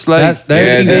 science, like,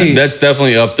 That- Yeah, that's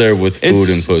definitely up there with food It's-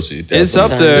 and pussy. it's Definitely.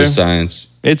 up there. With science,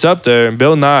 it's up there.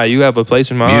 Bill Nye, you have a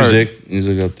place in my heart.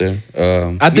 music up there.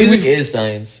 I think Music we, is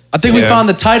science. I think we Yeah. found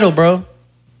the title, bro.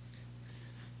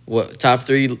 What top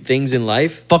 3 things in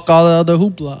life? Fuck all the other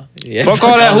hoopla. Yeah, Fuck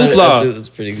all that hoopla. That's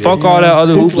pretty good. Fuck all that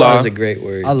other Hoopla is a hoopla. great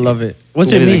word. I love it.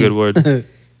 What's It it is a mean? good word. The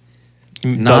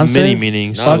Nonsense? many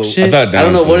meanings. No, Fuck but shit. I thought I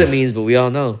don't know what it nonsense. means, but we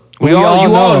all know. You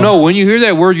all know. When you hear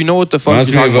that word, you know what the fuck Reminds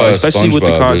you're me talking of about, especially with the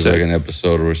SpongeBob. There's like concept. an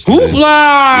episode where somebody-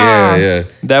 Hoopla! Yeah.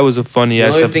 That was a funny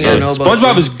ass only thing I episode. know about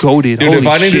SpongeBob is goated. Dude, Holy if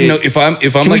I didn't shit. know, if I'm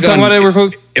Can we like talk on, about that real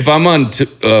quick? if I'm on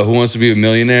Who Wants to Be a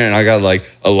Millionaire and I got like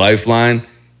a lifeline,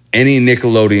 any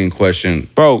Nickelodeon question,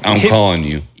 Bro, I'm hit- calling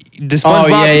you. The SpongeBob,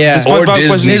 yeah. The Or SpongeBob Disney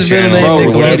question His middle Channel. name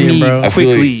Bro, Nickelodeon, give me bro. I feel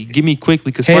quickly. Give me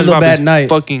quickly, because Caleb SpongeBob at is night.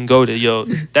 fucking goated, yo.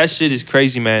 That shit is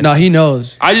crazy, man. No, he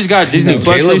knows. I just got Disney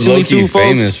Plus Caleb recently low-key too, folks.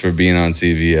 famous for being on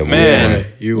TV at one Man,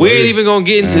 point. we ain't even gonna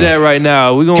get into that right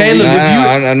now. We gonna Caleb, leave-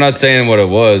 if you- I'm not saying what it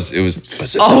was. It was.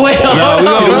 Oh, wait. we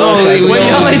gonna- When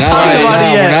y'all ain't talking about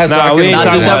it yet. Nah, we ain't Not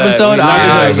talking this about that. episode? We not All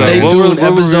right, talking stay about that. tuned. We'll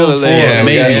reveal Episode it 4, later. Yeah,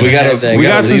 maybe. we gotta. We got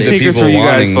gotta some leave the secrets people for you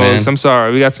guys, wanting, man. folks. I'm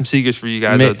sorry. We got some secrets for you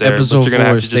guys out there. Episode but you're gonna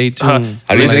have 4, to stay just, tuned.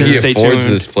 How do you think listen, he stay affords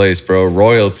tuned. this place, bro?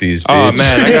 Royalties, bitch. Oh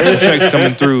man, I got some checks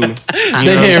coming through.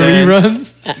 They hear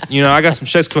reruns. You know, I got some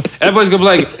checks coming. Everybody's gonna be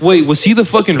like, "Wait, was he the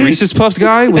fucking Reese's Puffs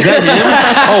guy? Was that him?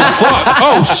 Oh fuck!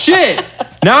 Oh shit!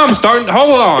 Now I'm starting.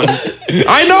 Hold on,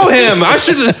 I know him. I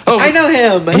should. Oh, I know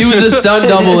him. He was the stunt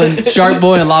double in Shark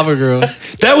Boy and Lava Girl.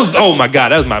 that was. Oh my god,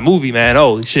 that was my movie, man.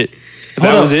 Holy shit! That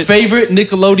Hold was up, it. favorite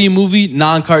Nickelodeon movie,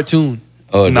 non-cartoon.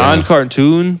 Oh, damn.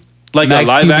 Non-cartoon, like Max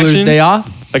a live Keebler's action, Day Off,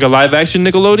 like a live action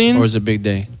Nickelodeon. or is it Big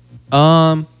Day?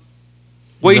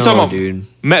 What you No, talking about, dude.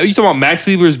 You talking about Max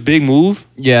Lieber's Big Move?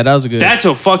 Yeah, that was a good. That's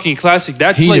a fucking classic.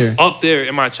 That's Heater. like up there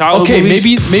in my childhood. Okay,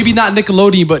 movies. maybe not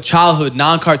Nickelodeon, but childhood,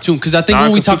 non-cartoon. Because I think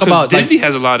when we talk Non-cartoon, 'cause about like, Disney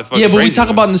has a lot of fucking yeah, but we crazy talk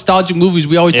about ones. nostalgic movies.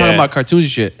 We always talk Yeah. about cartoons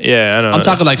and shit. Yeah, I know. I'm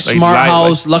talking like Smart live-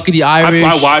 House, Lucky the Irish,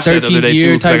 I watched that the other 13th day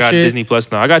Year too. 'Cause I type got shit. Disney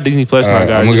Plus now. I got Disney Plus All now, right,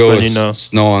 guys. I'm gonna Just go letting with you know.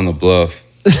 Snow on the Bluff.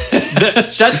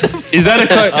 Shut the Is that is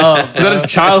that a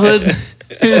childhood?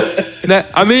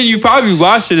 I mean, you probably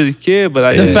watched it as a kid,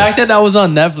 but The fact that was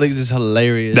on Netflix is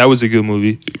hilarious. that was a good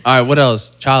movie. All right, what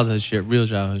else? Childhood shit, real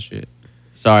childhood shit.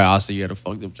 Sorry, Austin, you had a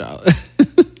fucked up childhood.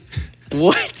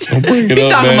 What? You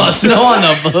talking about Snow on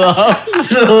the Bluff?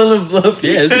 Snow on the Bluff.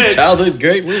 Yeah, it's a childhood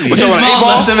great movie. What His y'all want, mom eight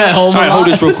ball? left him at home. All right, hold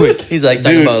this real quick. He's like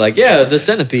talking Dude. about like, yeah, the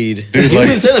centipede. Dude, Human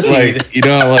like, centipede. like, you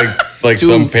know, like Like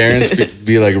some parents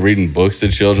be like reading books to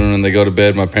children when they go to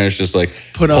bed. My parents just like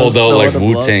Put on pulled out Snow like the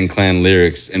Wu-Tang Clan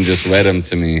lyrics and just read them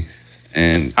to me.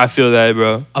 And I feel that,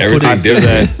 bro. everything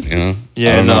different, you know? I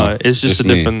Yeah, don't no, know. it's just a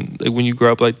me. different. Like when you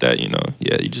grow up like that, you know.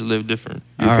 Yeah, you just live different.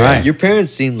 All right. Your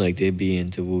parents seem like they'd be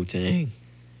into Wu Tang.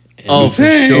 Oh, for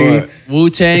sure. Wu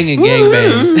Tang and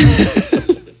gangbangs.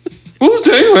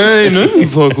 Wu-Tang, ain't nothing to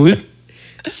fuck with.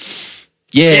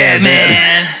 Yeah,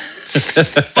 man.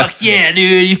 Fuck yeah,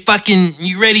 dude.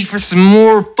 You ready for some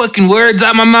more fucking words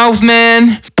out my mouth,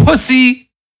 man? Pussy.